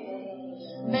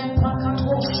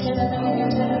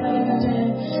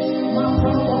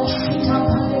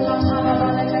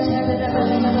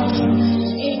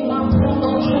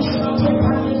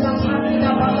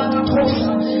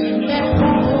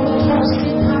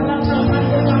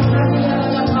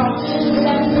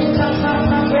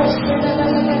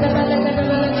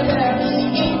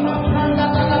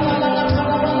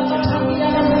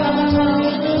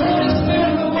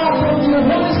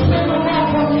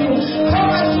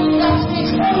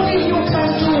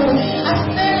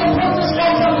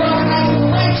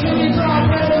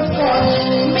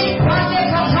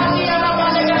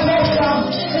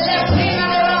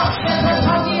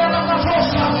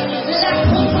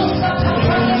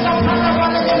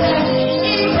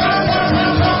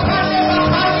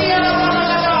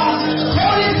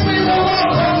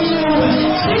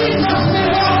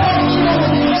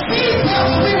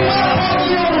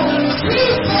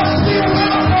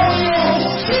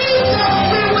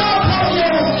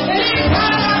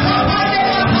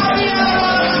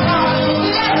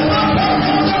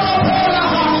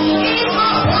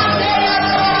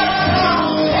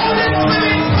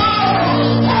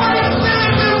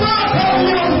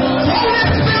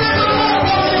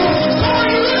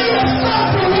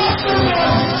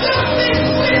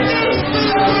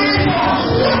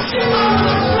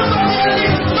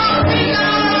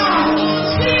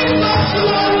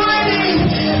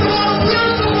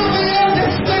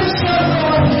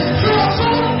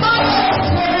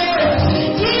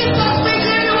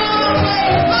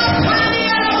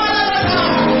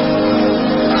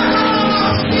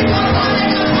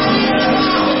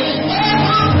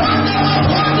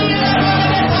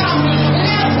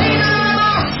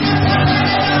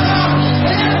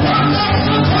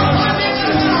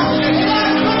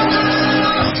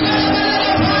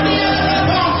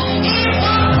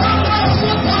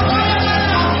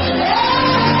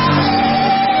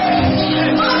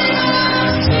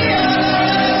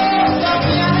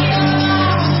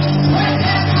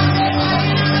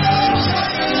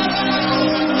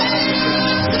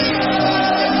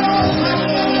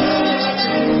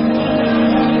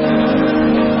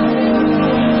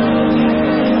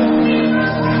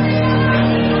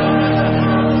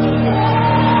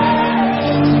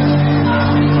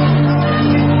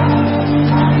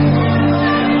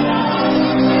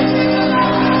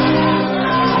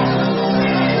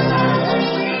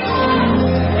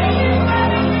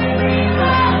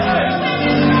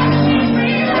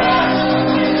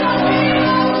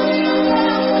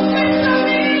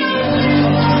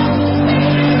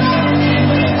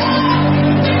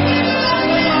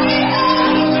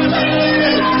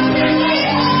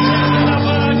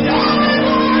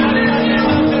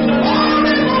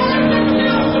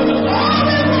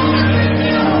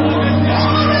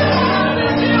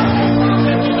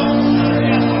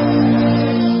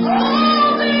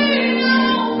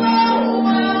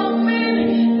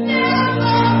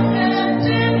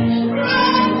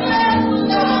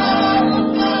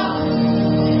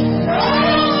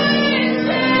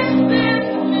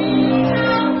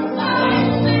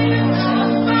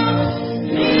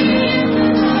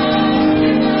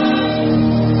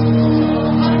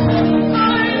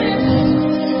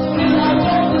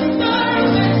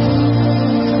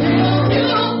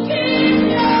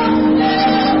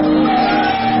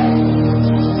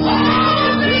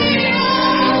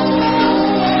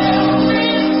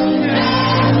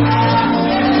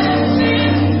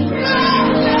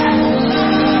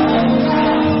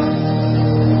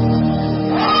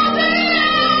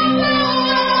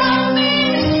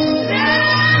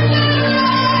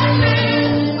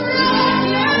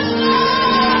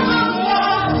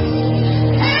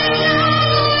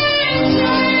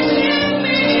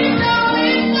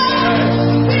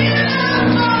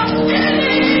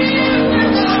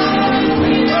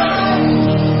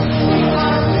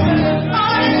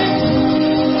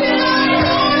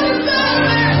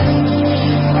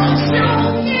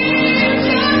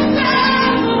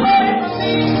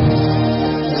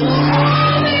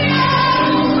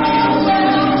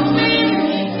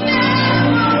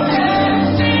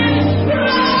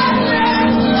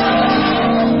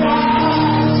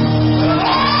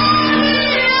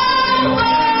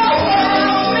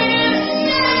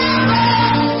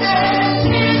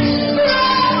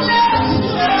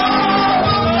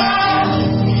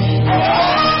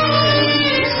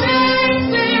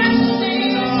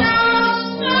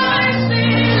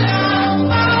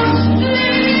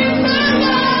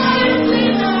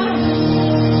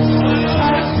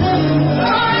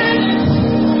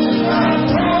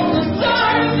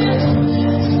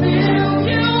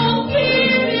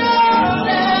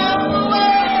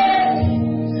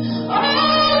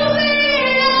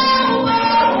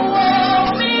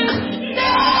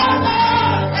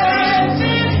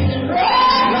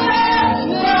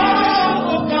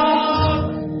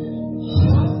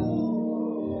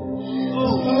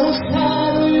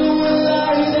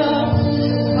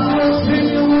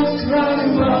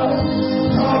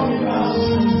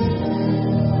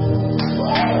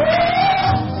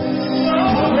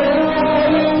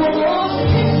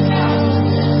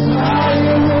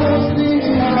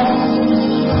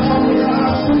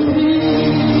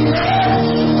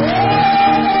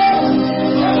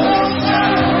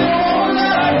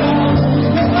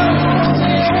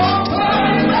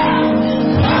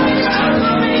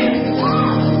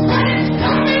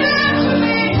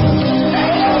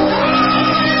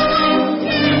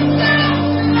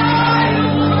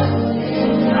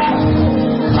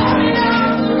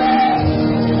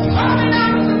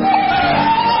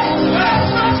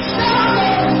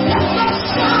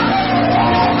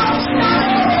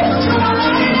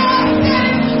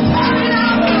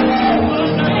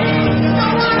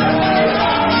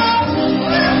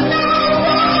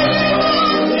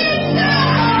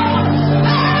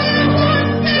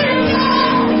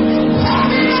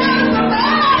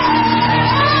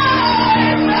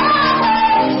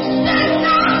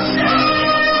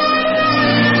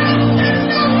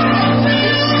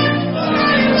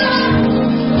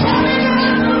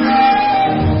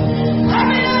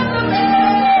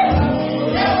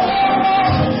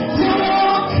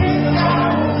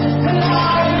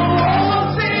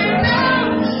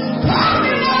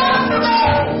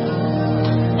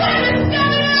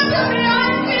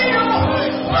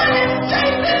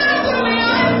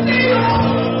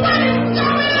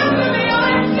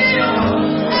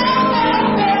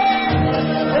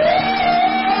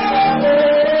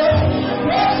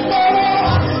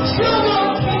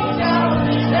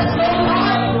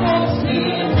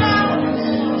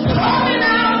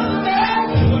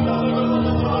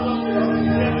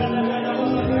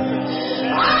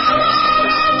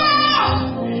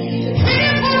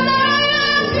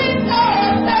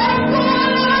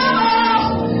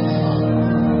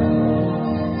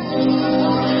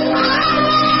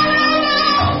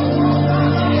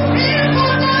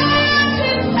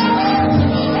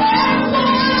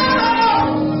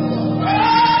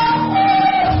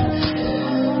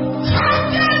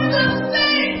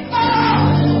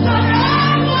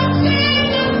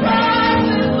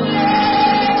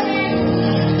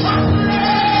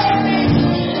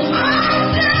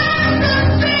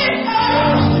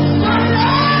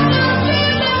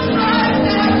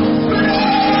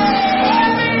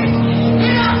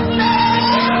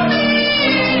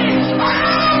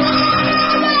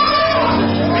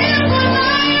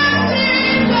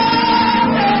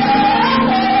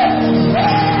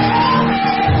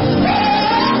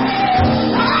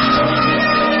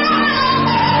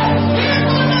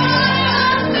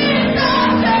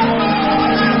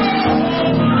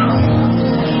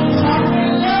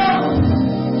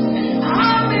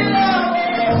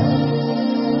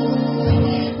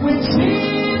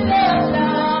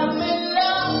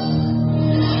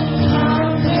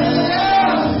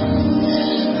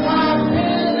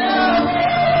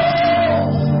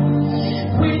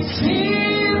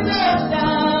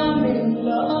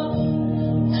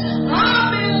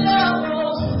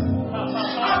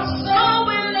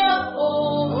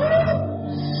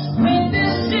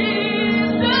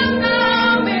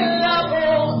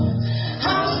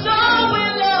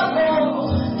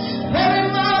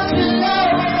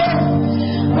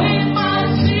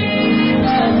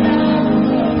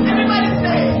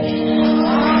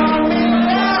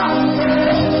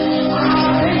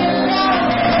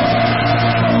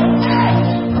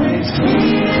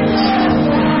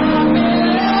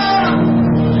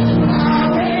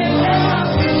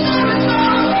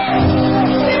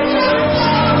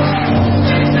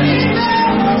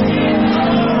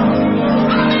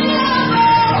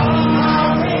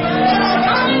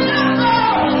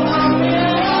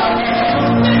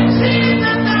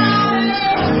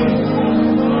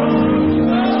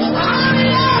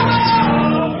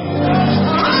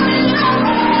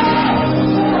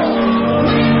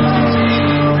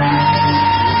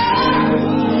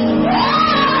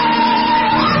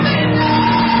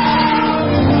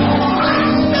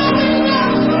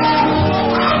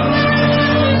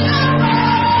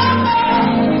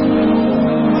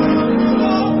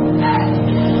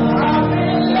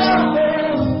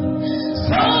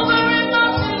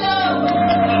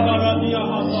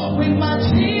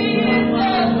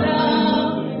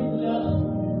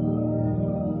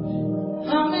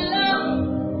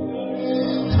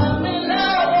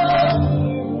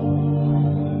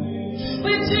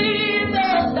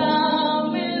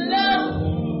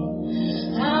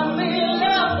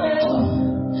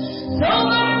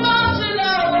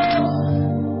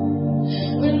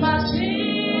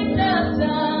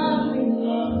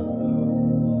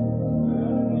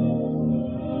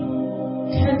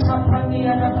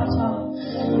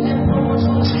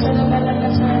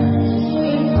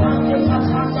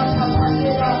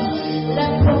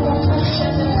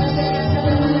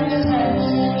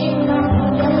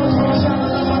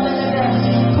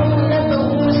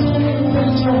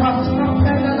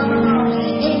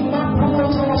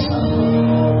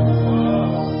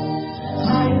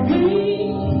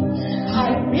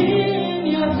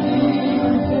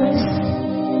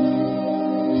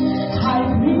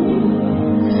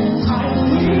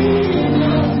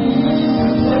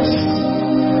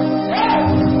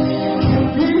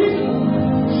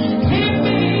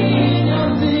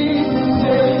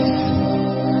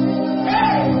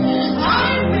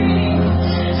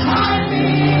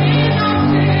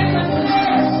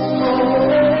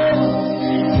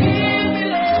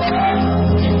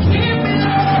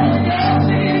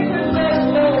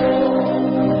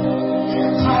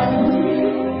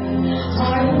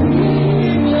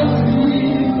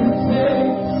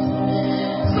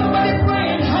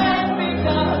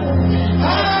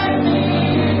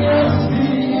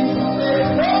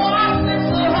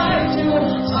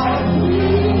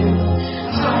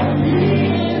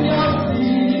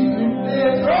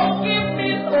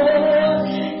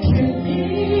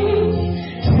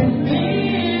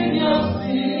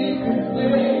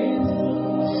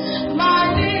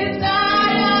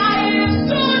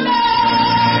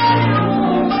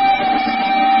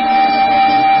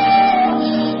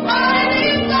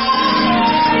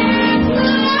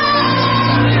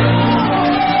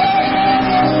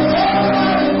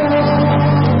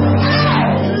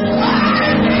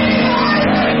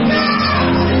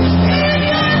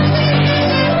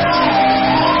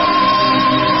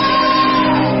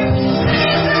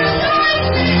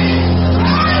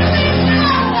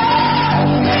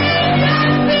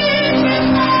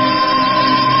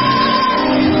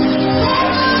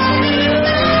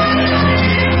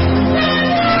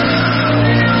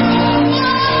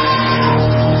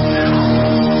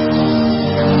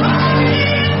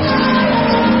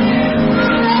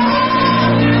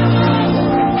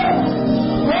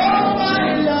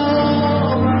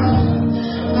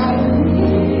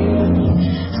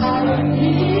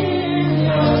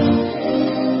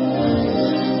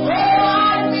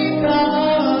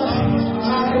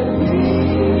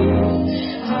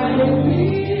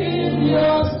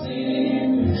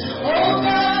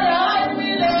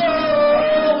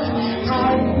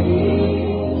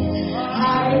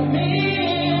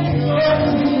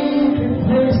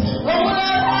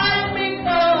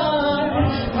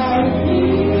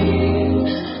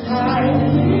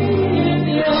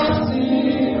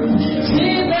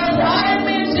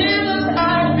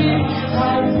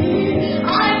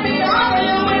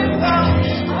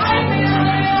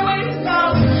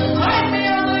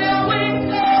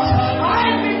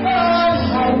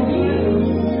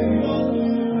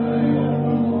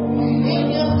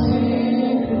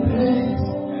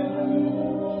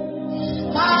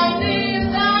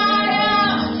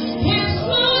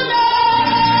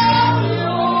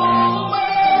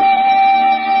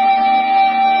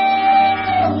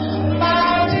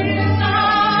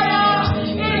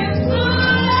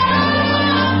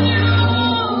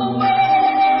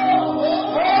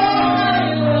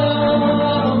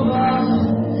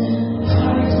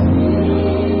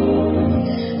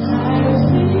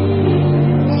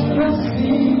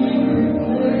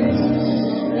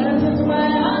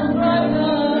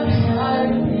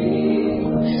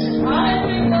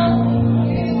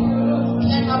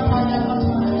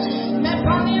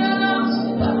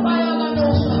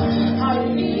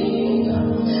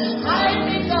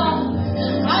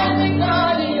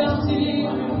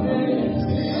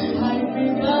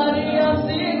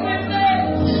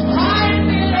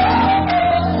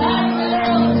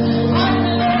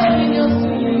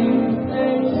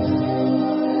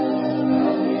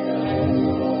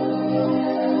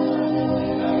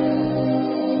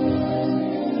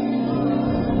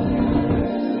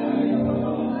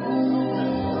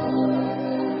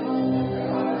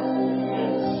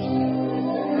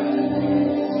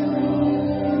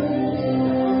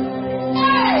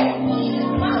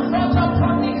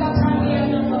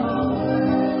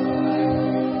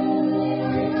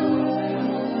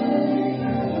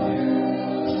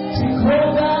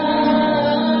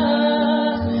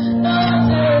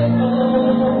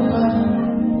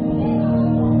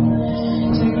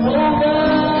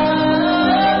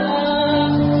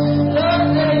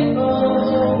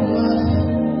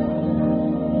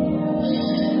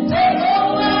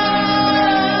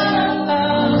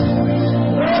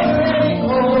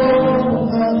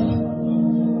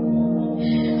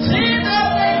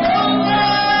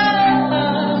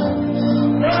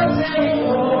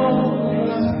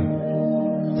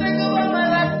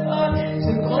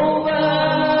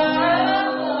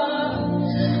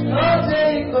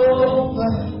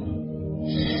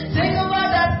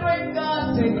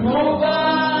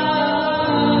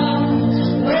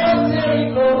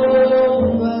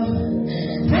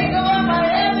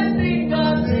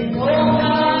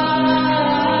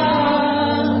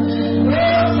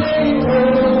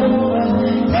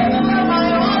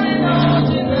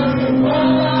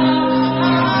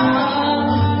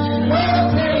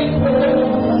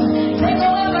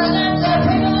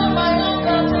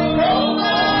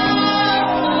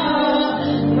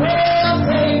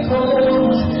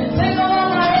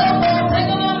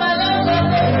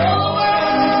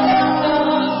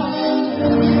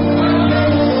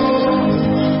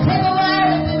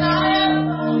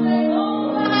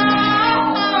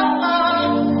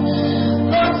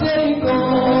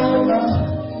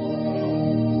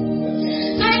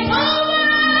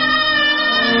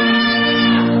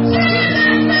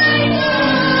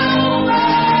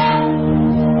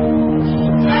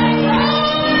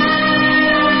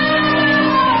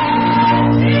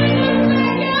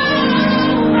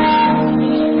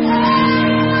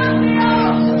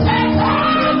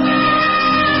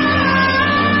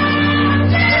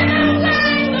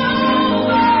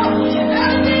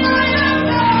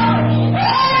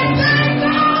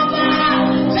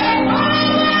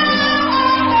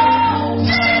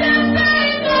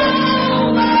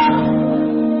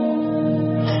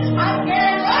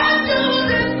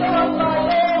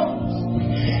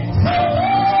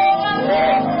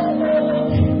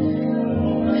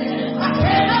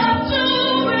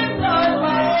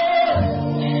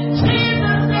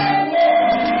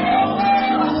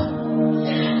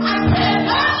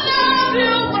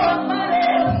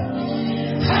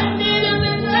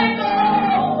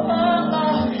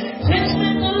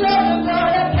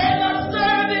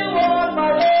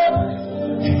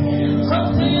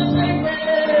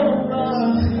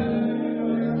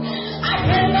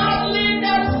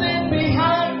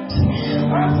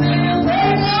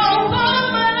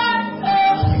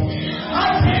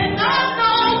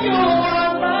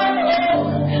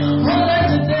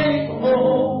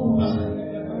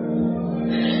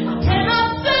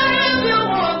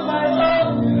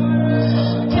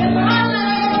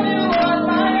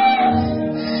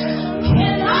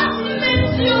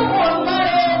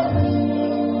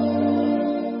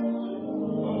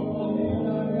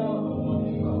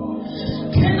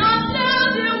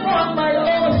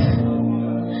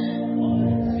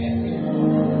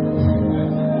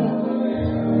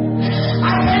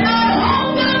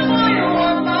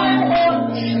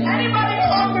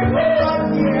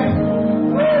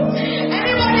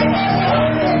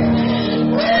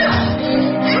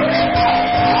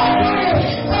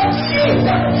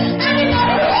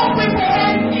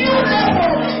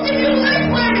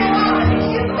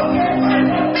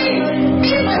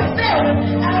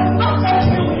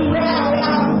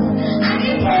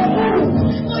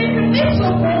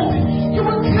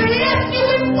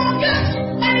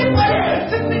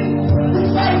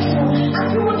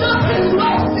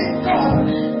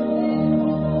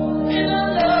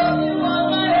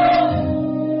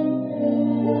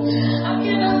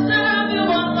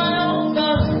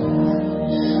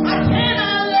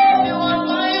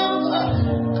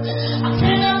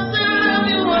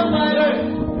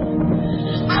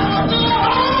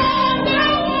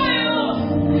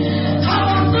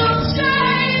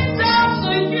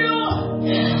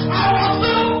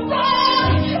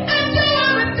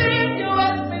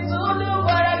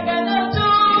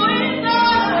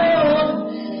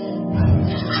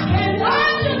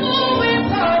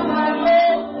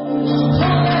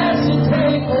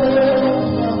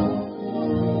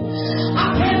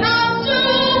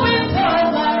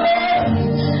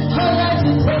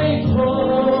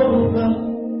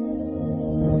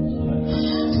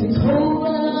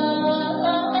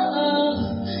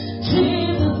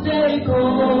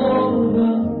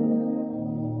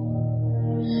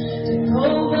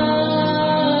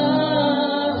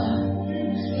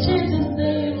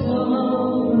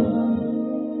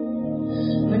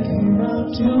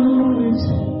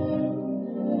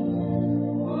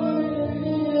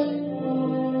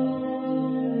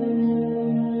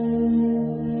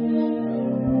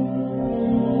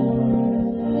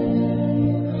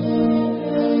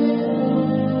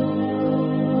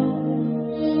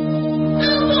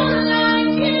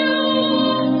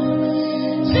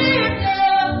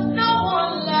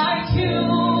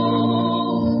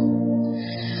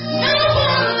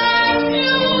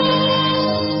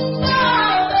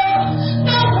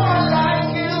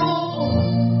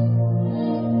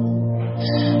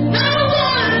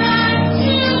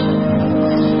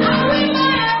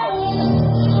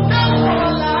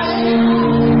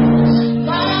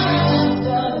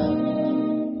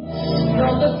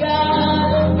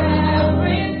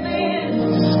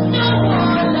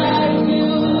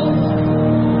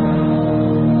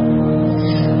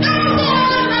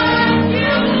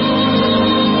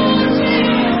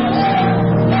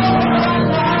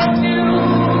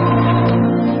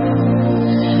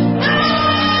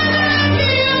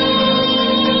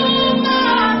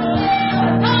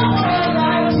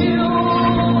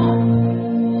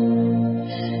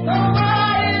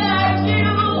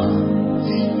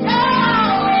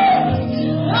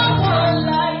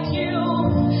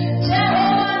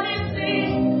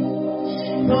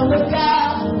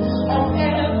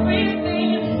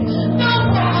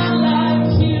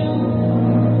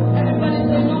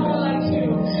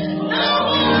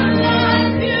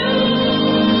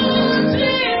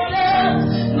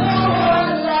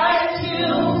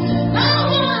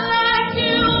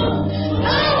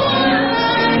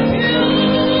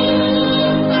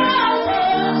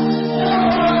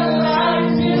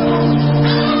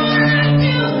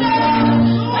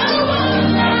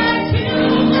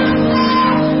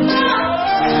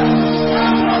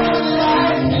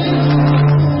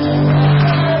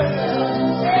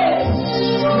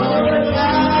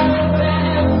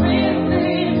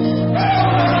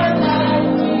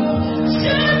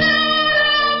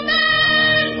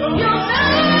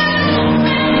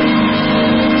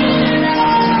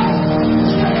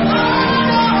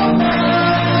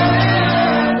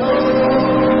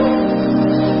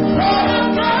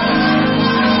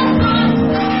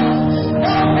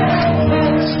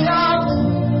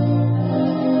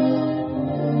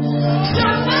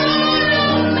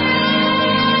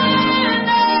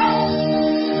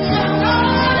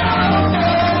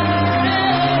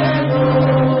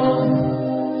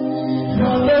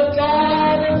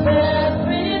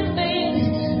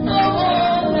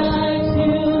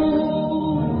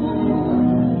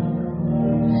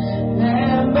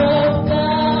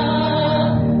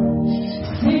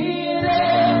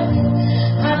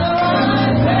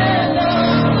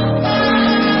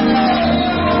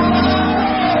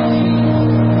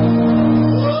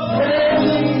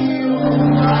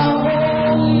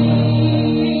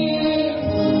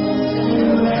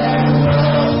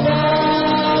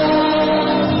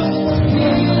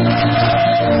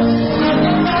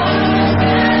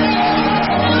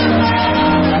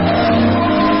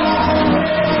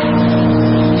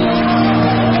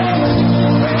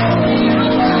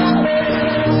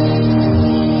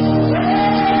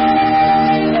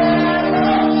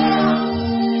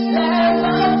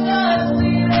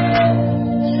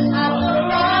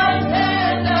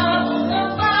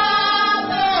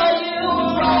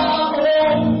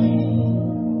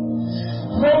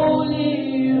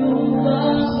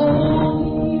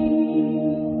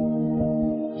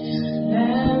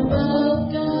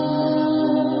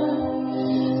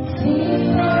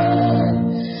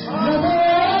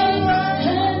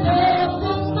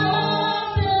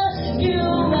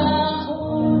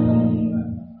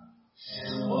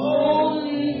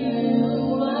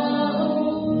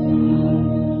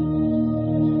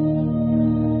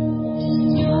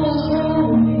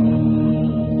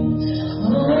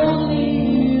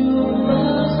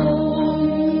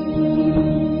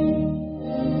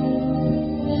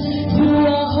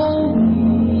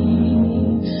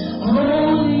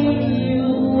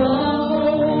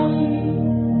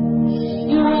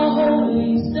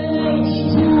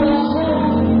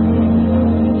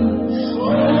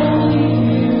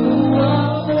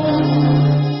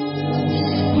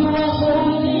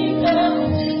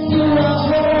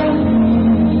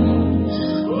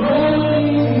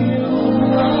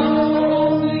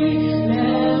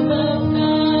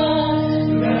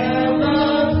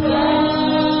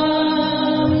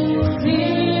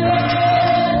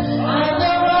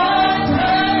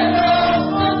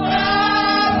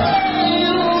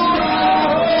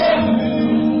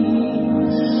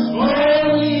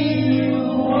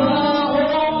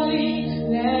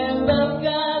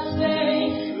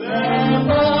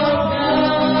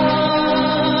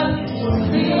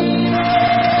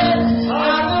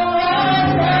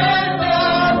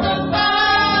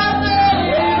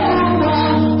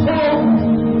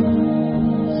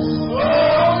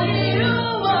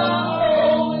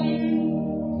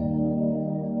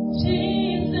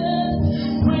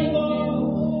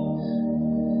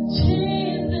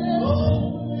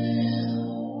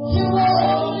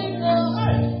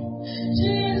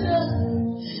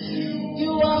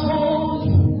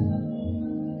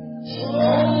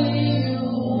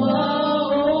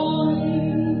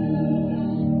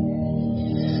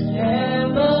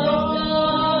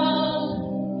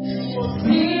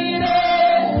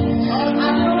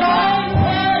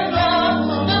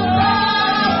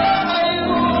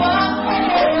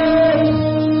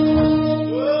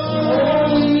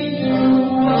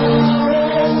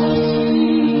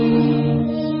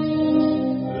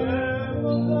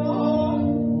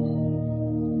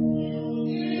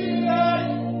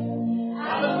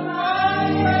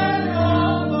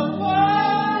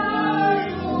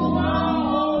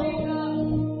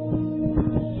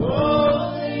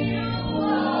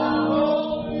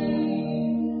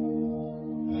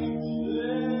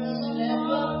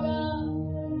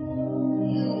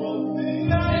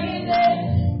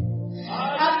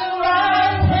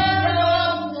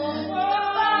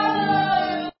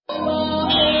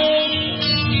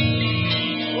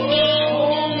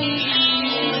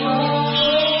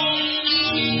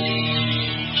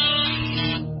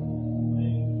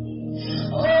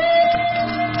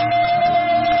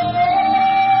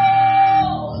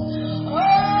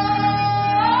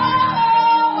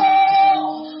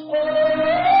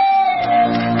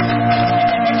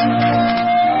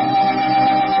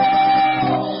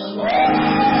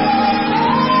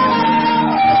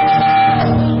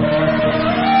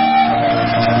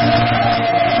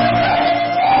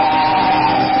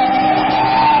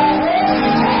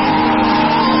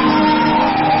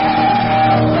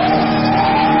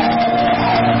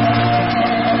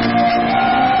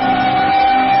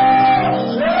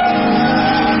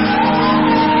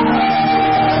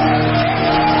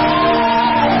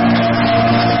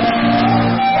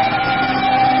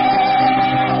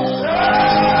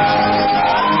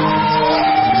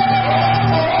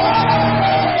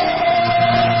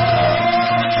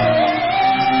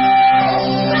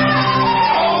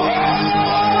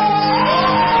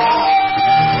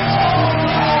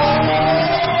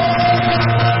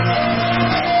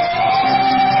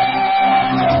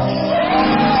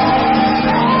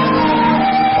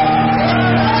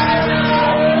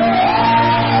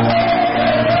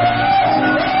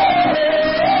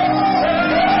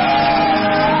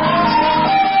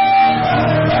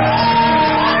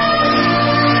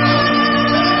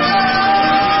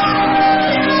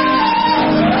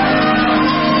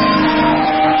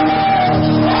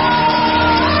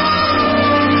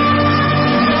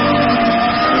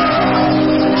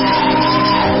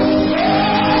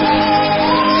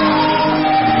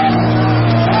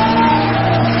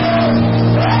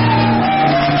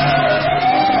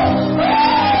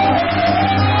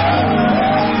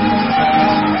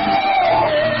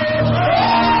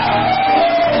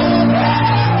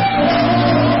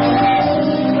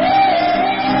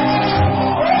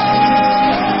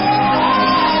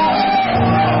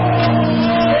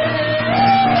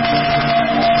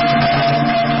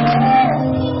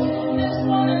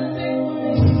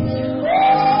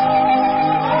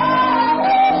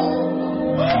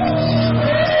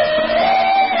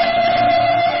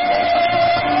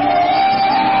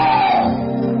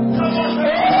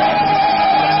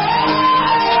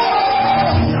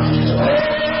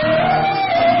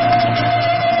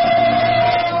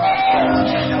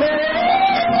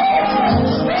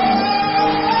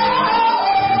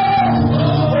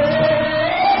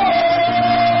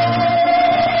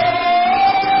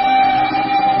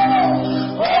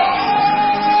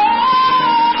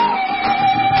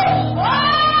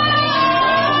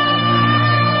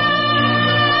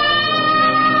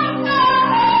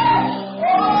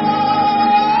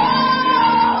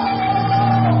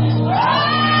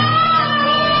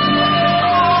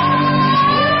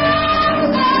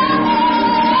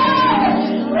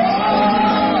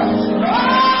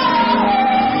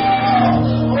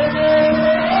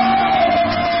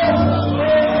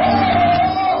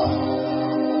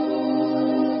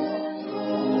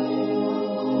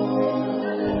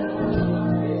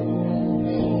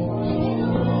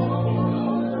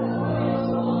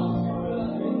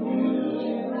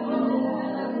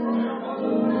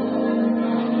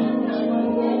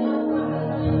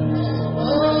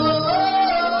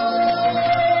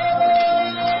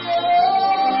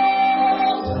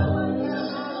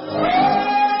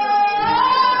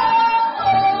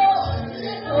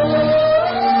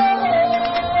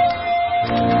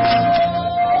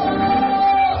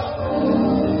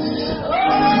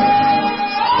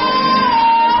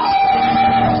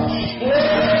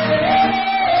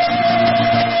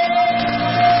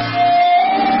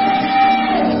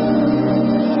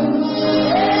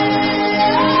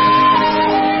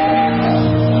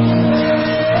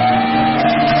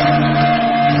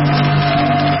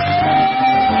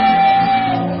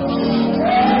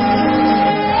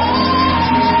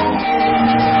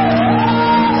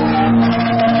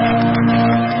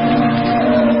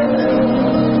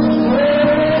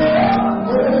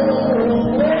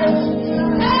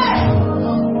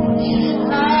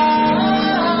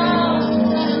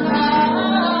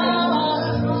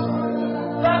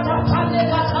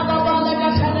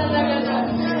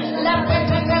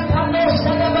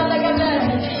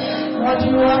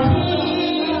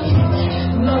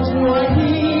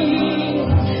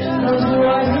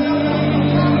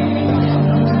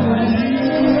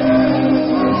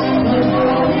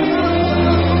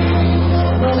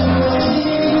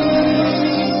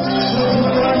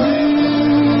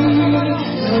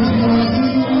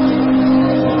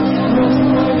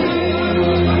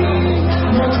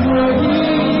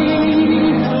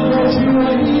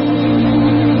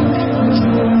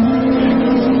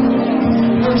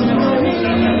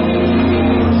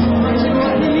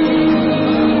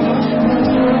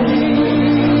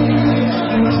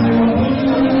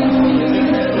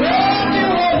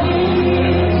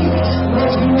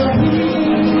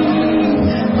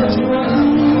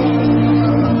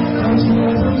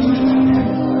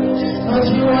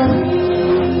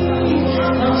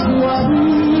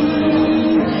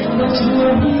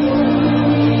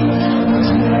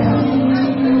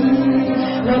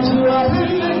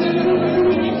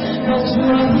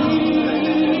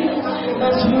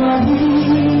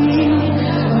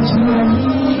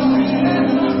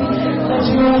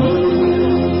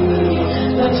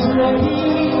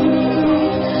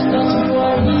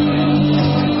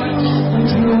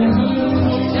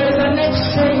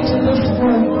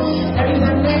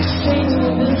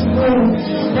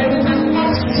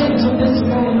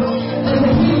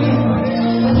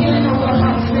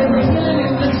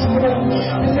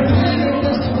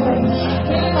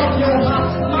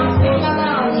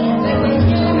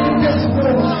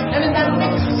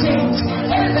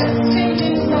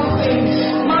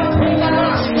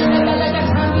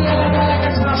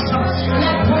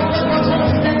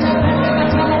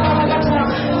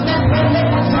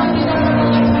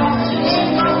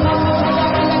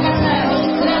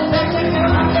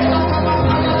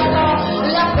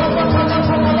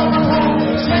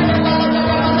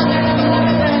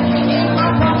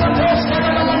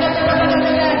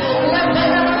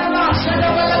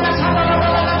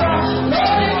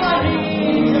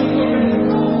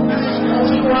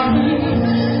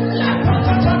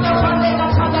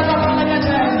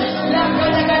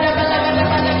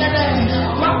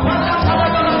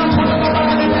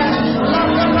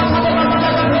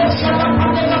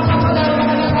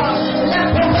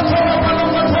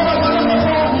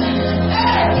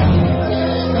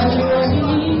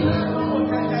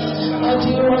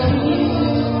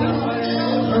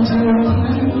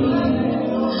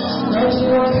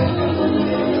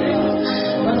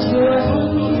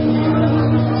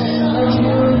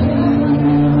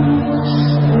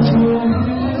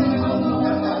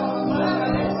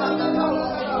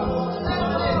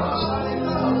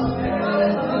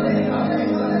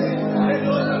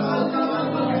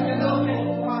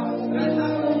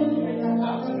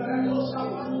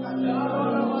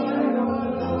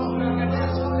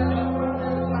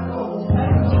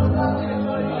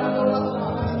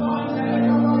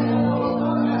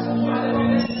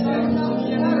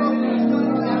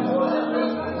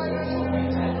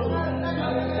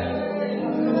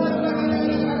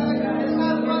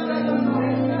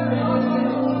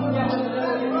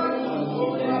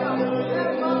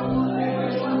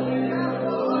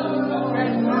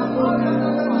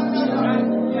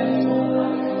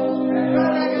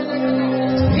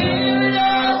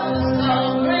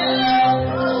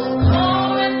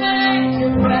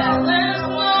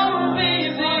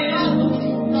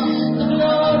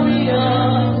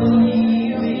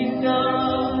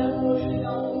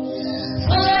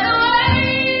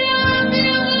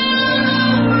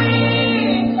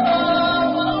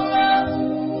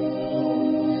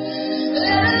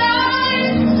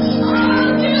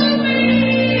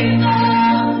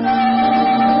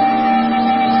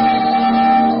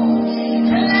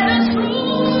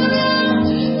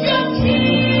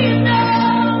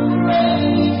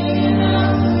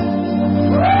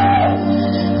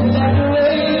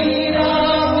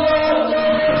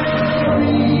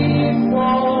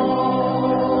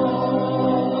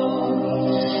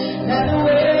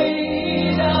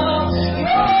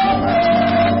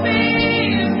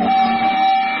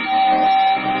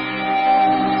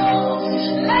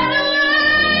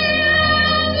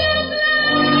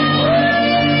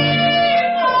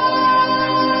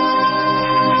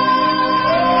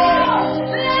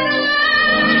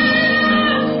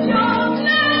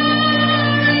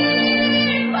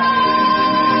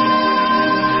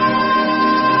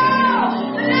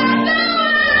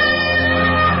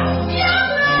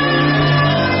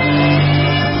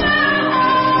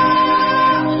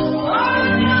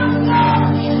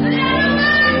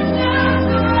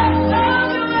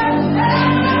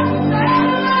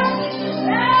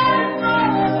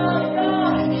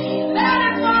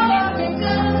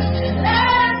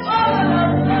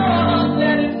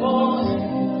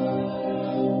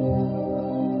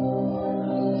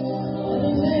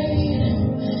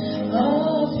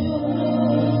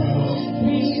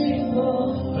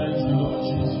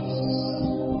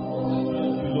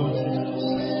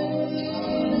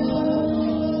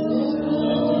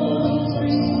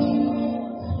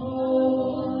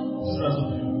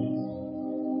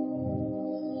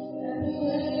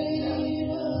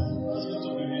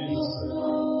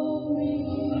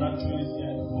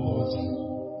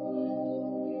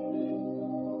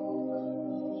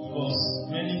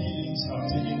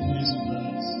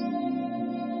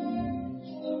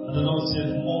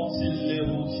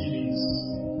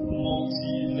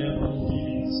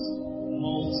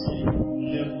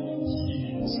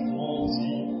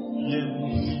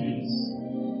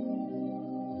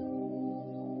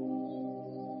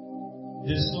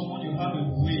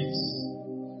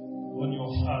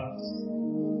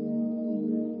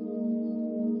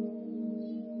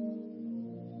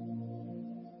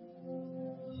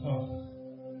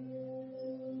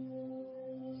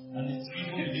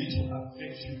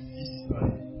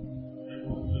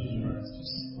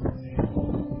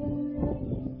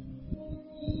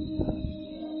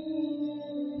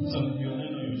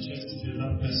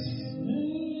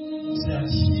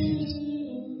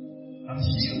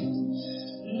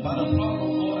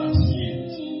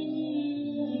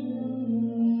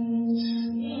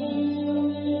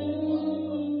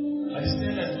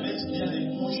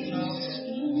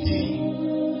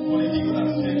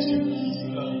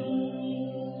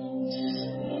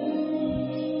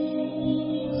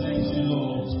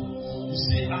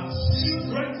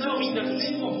Right now, in the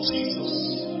name of Jesus,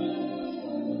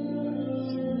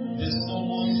 there's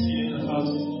someone here that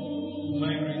has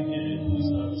migraine headache. Who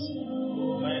is that?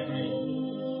 Migraine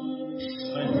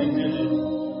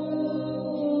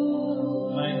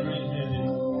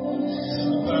headache.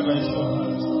 Whoever is your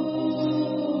heart.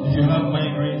 If you have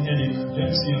migraine headache, let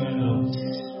me see your hand now.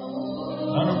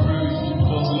 I want to pray with you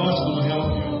because the Lord is going to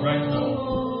help you right now.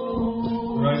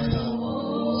 Right now.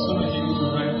 He's going to heal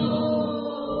you right now.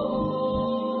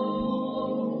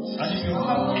 And if you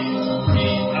have any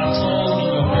pain at all in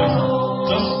your body,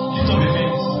 just lift up your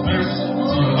hands very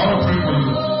simply. I want to pray for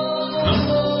you. Just,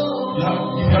 if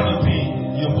you have a pain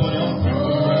in your body, I want to pray for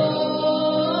you right now.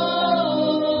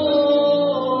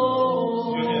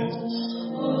 Your hands.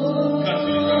 You can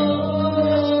feel it right now.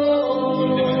 I'm going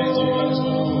to take my hands to you and it's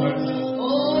going to go right now.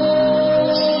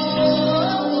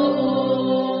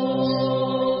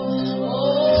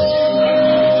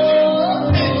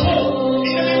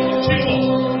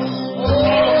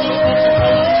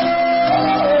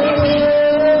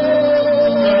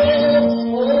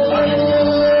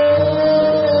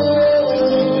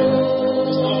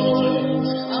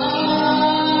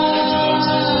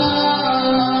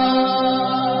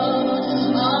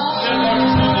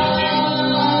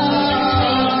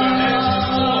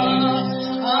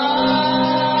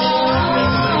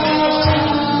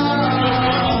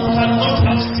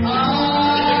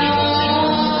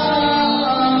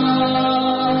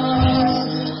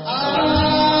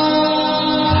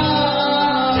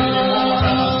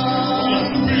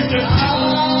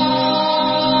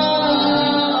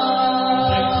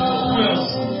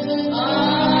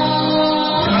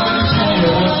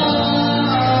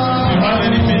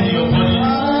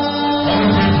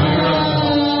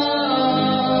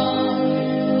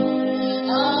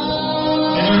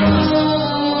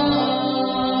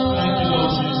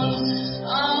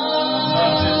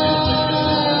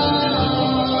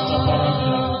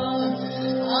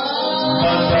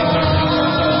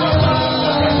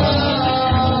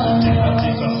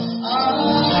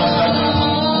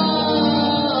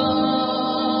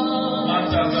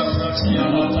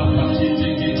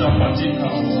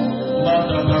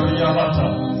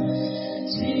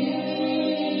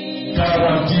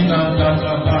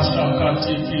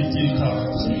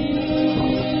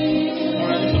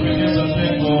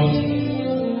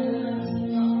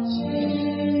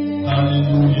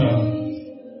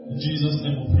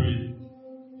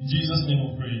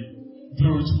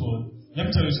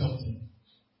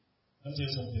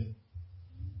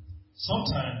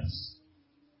 Sometimes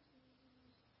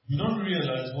we don't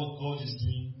realize what God is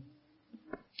doing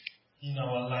in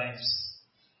our lives.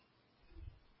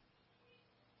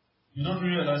 We don't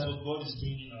realize what God is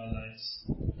doing in our lives.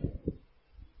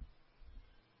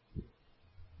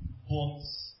 But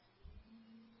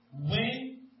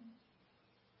when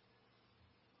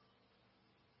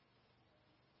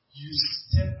you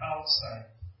step outside,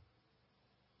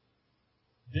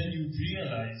 then you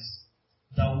realize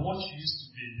that what used to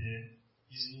be there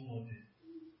is no more there.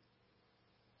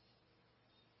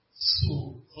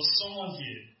 So, for someone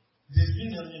here, there's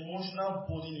been an emotional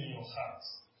burden in your heart.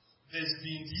 There's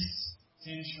been this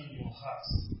tension in your heart.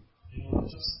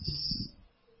 Just this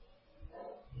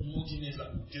moodiness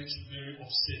that will get you very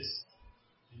upset.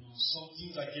 Some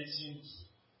things are getting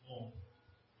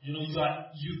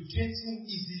you're getting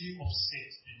easily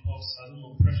upset because,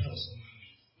 pressure or something.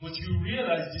 But you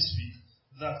realize this week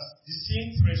that the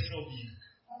same pressure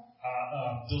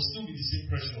there'll still be the same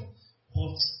pressure,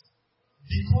 but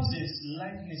because there's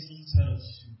lightness inside of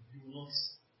you, you will not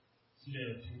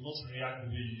flare, you will not react the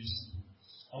way you used to.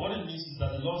 And what it means is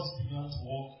that the Lord has begun to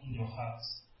walk in your heart.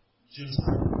 Just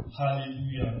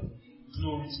hallelujah.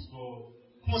 Glory to God.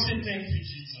 Come on, say thank you,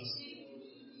 Jesus.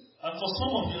 And for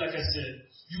some of you, like I said,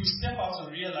 you will step out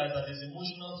and realize that there's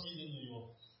emotional healing in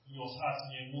your heart,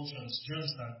 in your emotions. Do you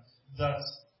understand? That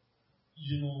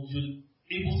you're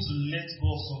able to let go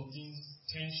of some things,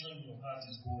 tension in your heart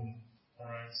is going.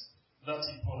 Alright? That's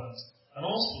important. And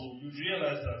also, you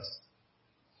realize that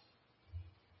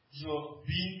you're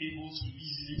being able to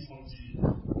easily forgive.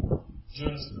 Do you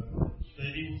understand?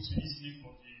 They're able to easily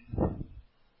forgive.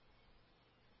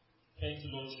 Thank you,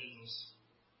 Lord Jesus.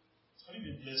 Have you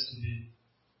been blessed today?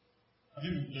 Have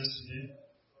you been blessed today?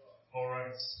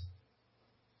 Alright.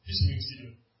 Please be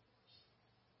seated.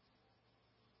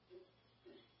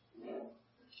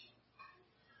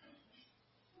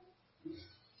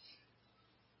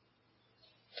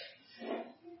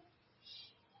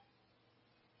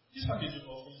 This package of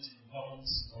offerings, if you haven't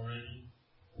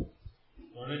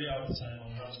already have the time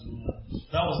on how to do that.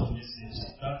 That was the message.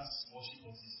 That's worship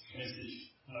was his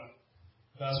message.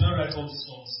 That's where I write all the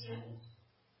songs in your book.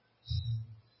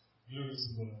 Glory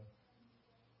to God.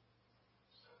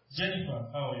 Jennifer,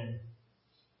 how are you?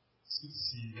 It's good to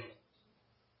see you.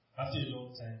 After a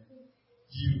long time.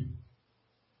 You.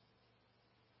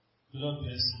 The Lord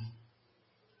bless you.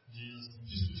 Jesus.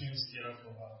 Please put your hands together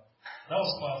for her. That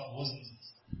was powerful, wasn't it?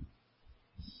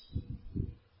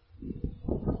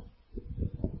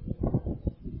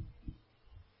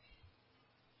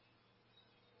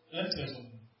 Let me tell you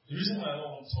something. The reason why I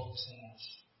don't want to talk so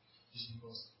much is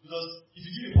because if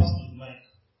you give a pastor the mic,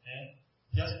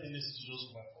 he has a tendency to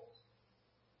just overtalk.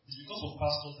 It's because of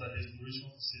pastors that there's duration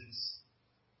for service.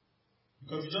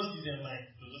 Because if you just give them a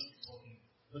mic, they'll just keep talking.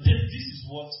 But then this is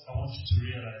what I want you to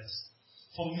realize.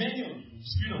 For many of you, the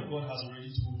Spirit of God has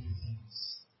already told you things.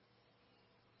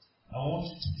 I want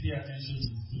you to pay attention to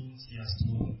the things He has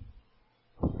told you.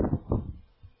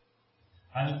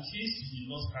 And in case you did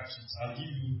not catch it, I'll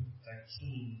give you like 2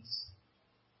 minutes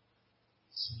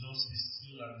to just be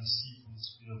still and receive from the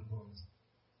Spirit of God.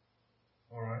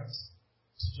 Alright?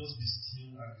 So just be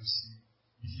still and receive.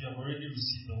 If you have already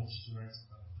received, I want you to write it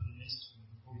down for the next 2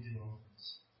 minutes before we give our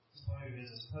offers. Just bow your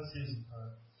heads as fast as you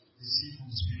can. Receive from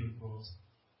the Spirit of God.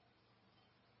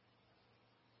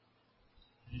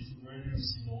 And if you've already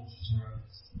received, I want you to write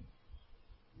it.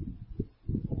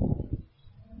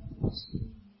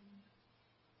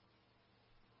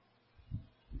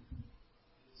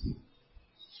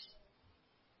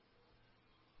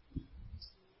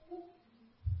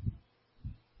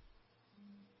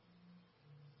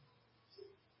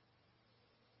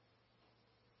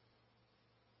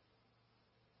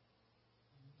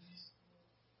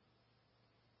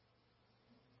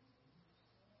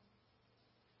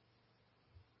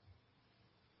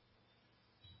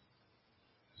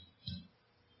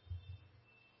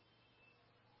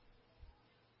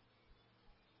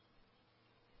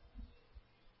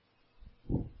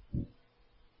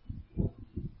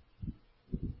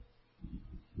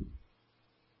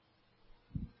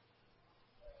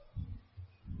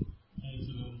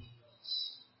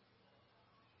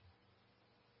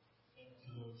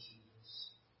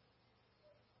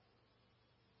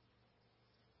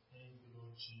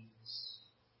 Jesus.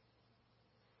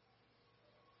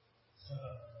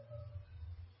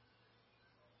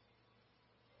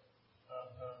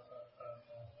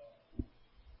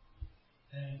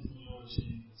 Thank you, Lord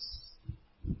Jesus.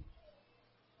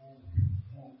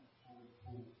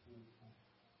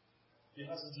 He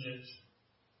hasn't left you.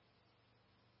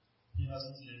 He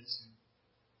hasn't left you.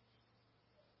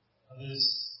 And there's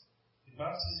the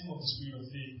baptism of the Spirit of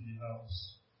faith in the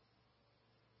house.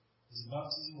 There's a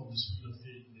baptism of the Spirit of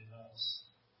faith in the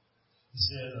house. He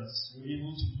said that we're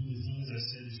able to do the things I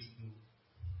said you should do.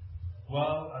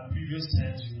 While at previous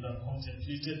times you would have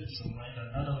contemplated with your mind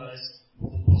and analyzed the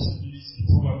possibility,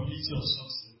 the probability of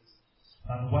success.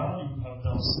 And while you have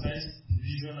downsized the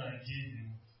vision I gave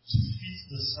you to fit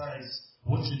the size,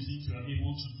 what you think you are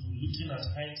able to do, looking at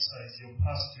hindsight, your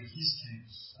past, your history,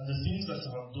 and the things that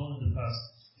you have done in the past.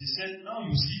 He said, now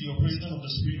you see the operation of the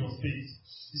Spirit of faith.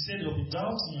 He said there will be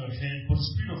doubts in your head, but the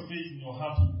Spirit of faith in your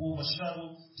heart will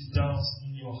overshadow the doubts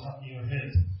in your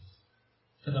head.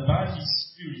 And by His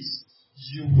Spirit,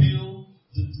 you will,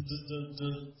 the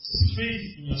faith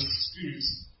in your spirit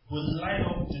will light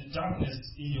up the darkness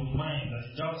in your mind and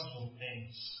the doubts in your mind.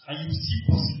 And you see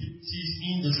possibilities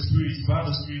in the Spirit, by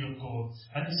the Spirit of God.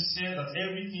 And He said that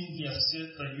everything He has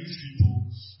said that you should do,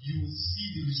 you will see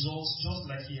the results just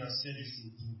like He has said you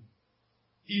should do.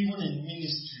 Even in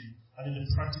ministry and in the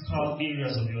practical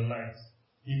areas of your life.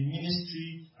 In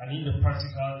ministry and in the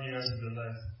practical areas of your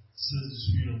life, says the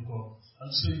Spirit of God.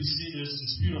 And so you see there's the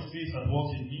Spirit of faith at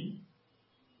work in me.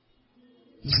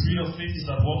 The Spirit of faith is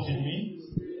at work in me.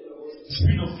 The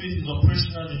Spirit of faith is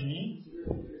operational in me.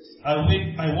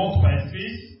 I walk by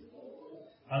faith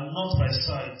and not by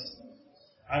sight.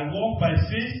 I walk by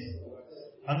faith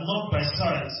and not by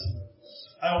sight.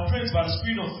 I operate by the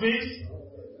Spirit of faith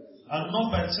and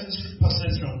not by sensory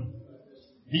perception.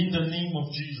 In the name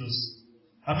of Jesus.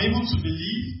 I'm able to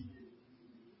believe.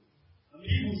 I'm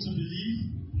able to believe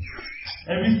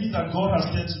everything that God has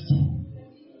said to do.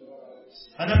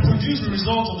 And I produce the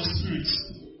result of the Spirit.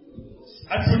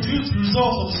 I produce the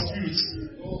result of the Spirit.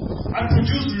 I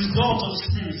produce the result of the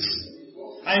Spirit.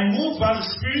 I move by the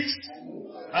Spirit.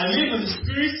 I live in the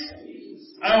Spirit.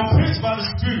 I operate by the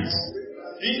Spirit.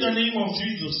 In the name of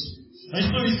Jesus. And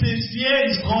so He says, fear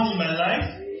is gone in my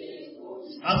life.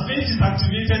 And faith is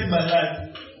activated in my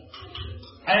life.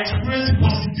 I experience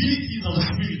possibilities of the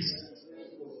Spirit.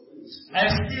 I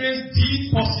experience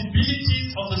deep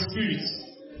possibilities of the Spirit.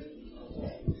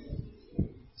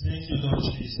 Thank you, Lord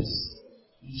Jesus.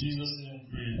 In Jesus' name we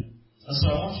pray. And so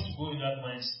I want you to go in that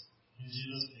mind. In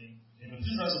Jesus' name. Amen.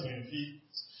 Please rise up on your feet. faith.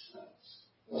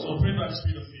 So operate by the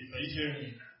spirit of faith. Are you hearing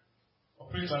me?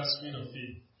 Operate by the spirit of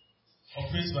faith.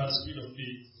 Operate by the spirit of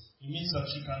faith. It means that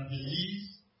you can believe.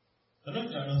 I know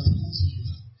they are not saying to you.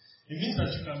 It means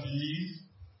that you can believe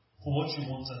for what you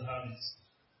want and have it.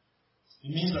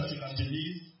 It means that you can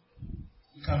believe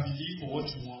for what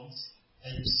you want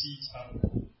and you see it happen.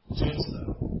 Do you understand?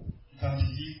 You can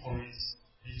believe for it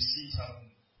and you see it happen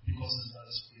because it's by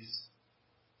the Spirit.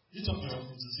 Lift up your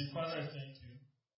hands and say, Father, I thank you.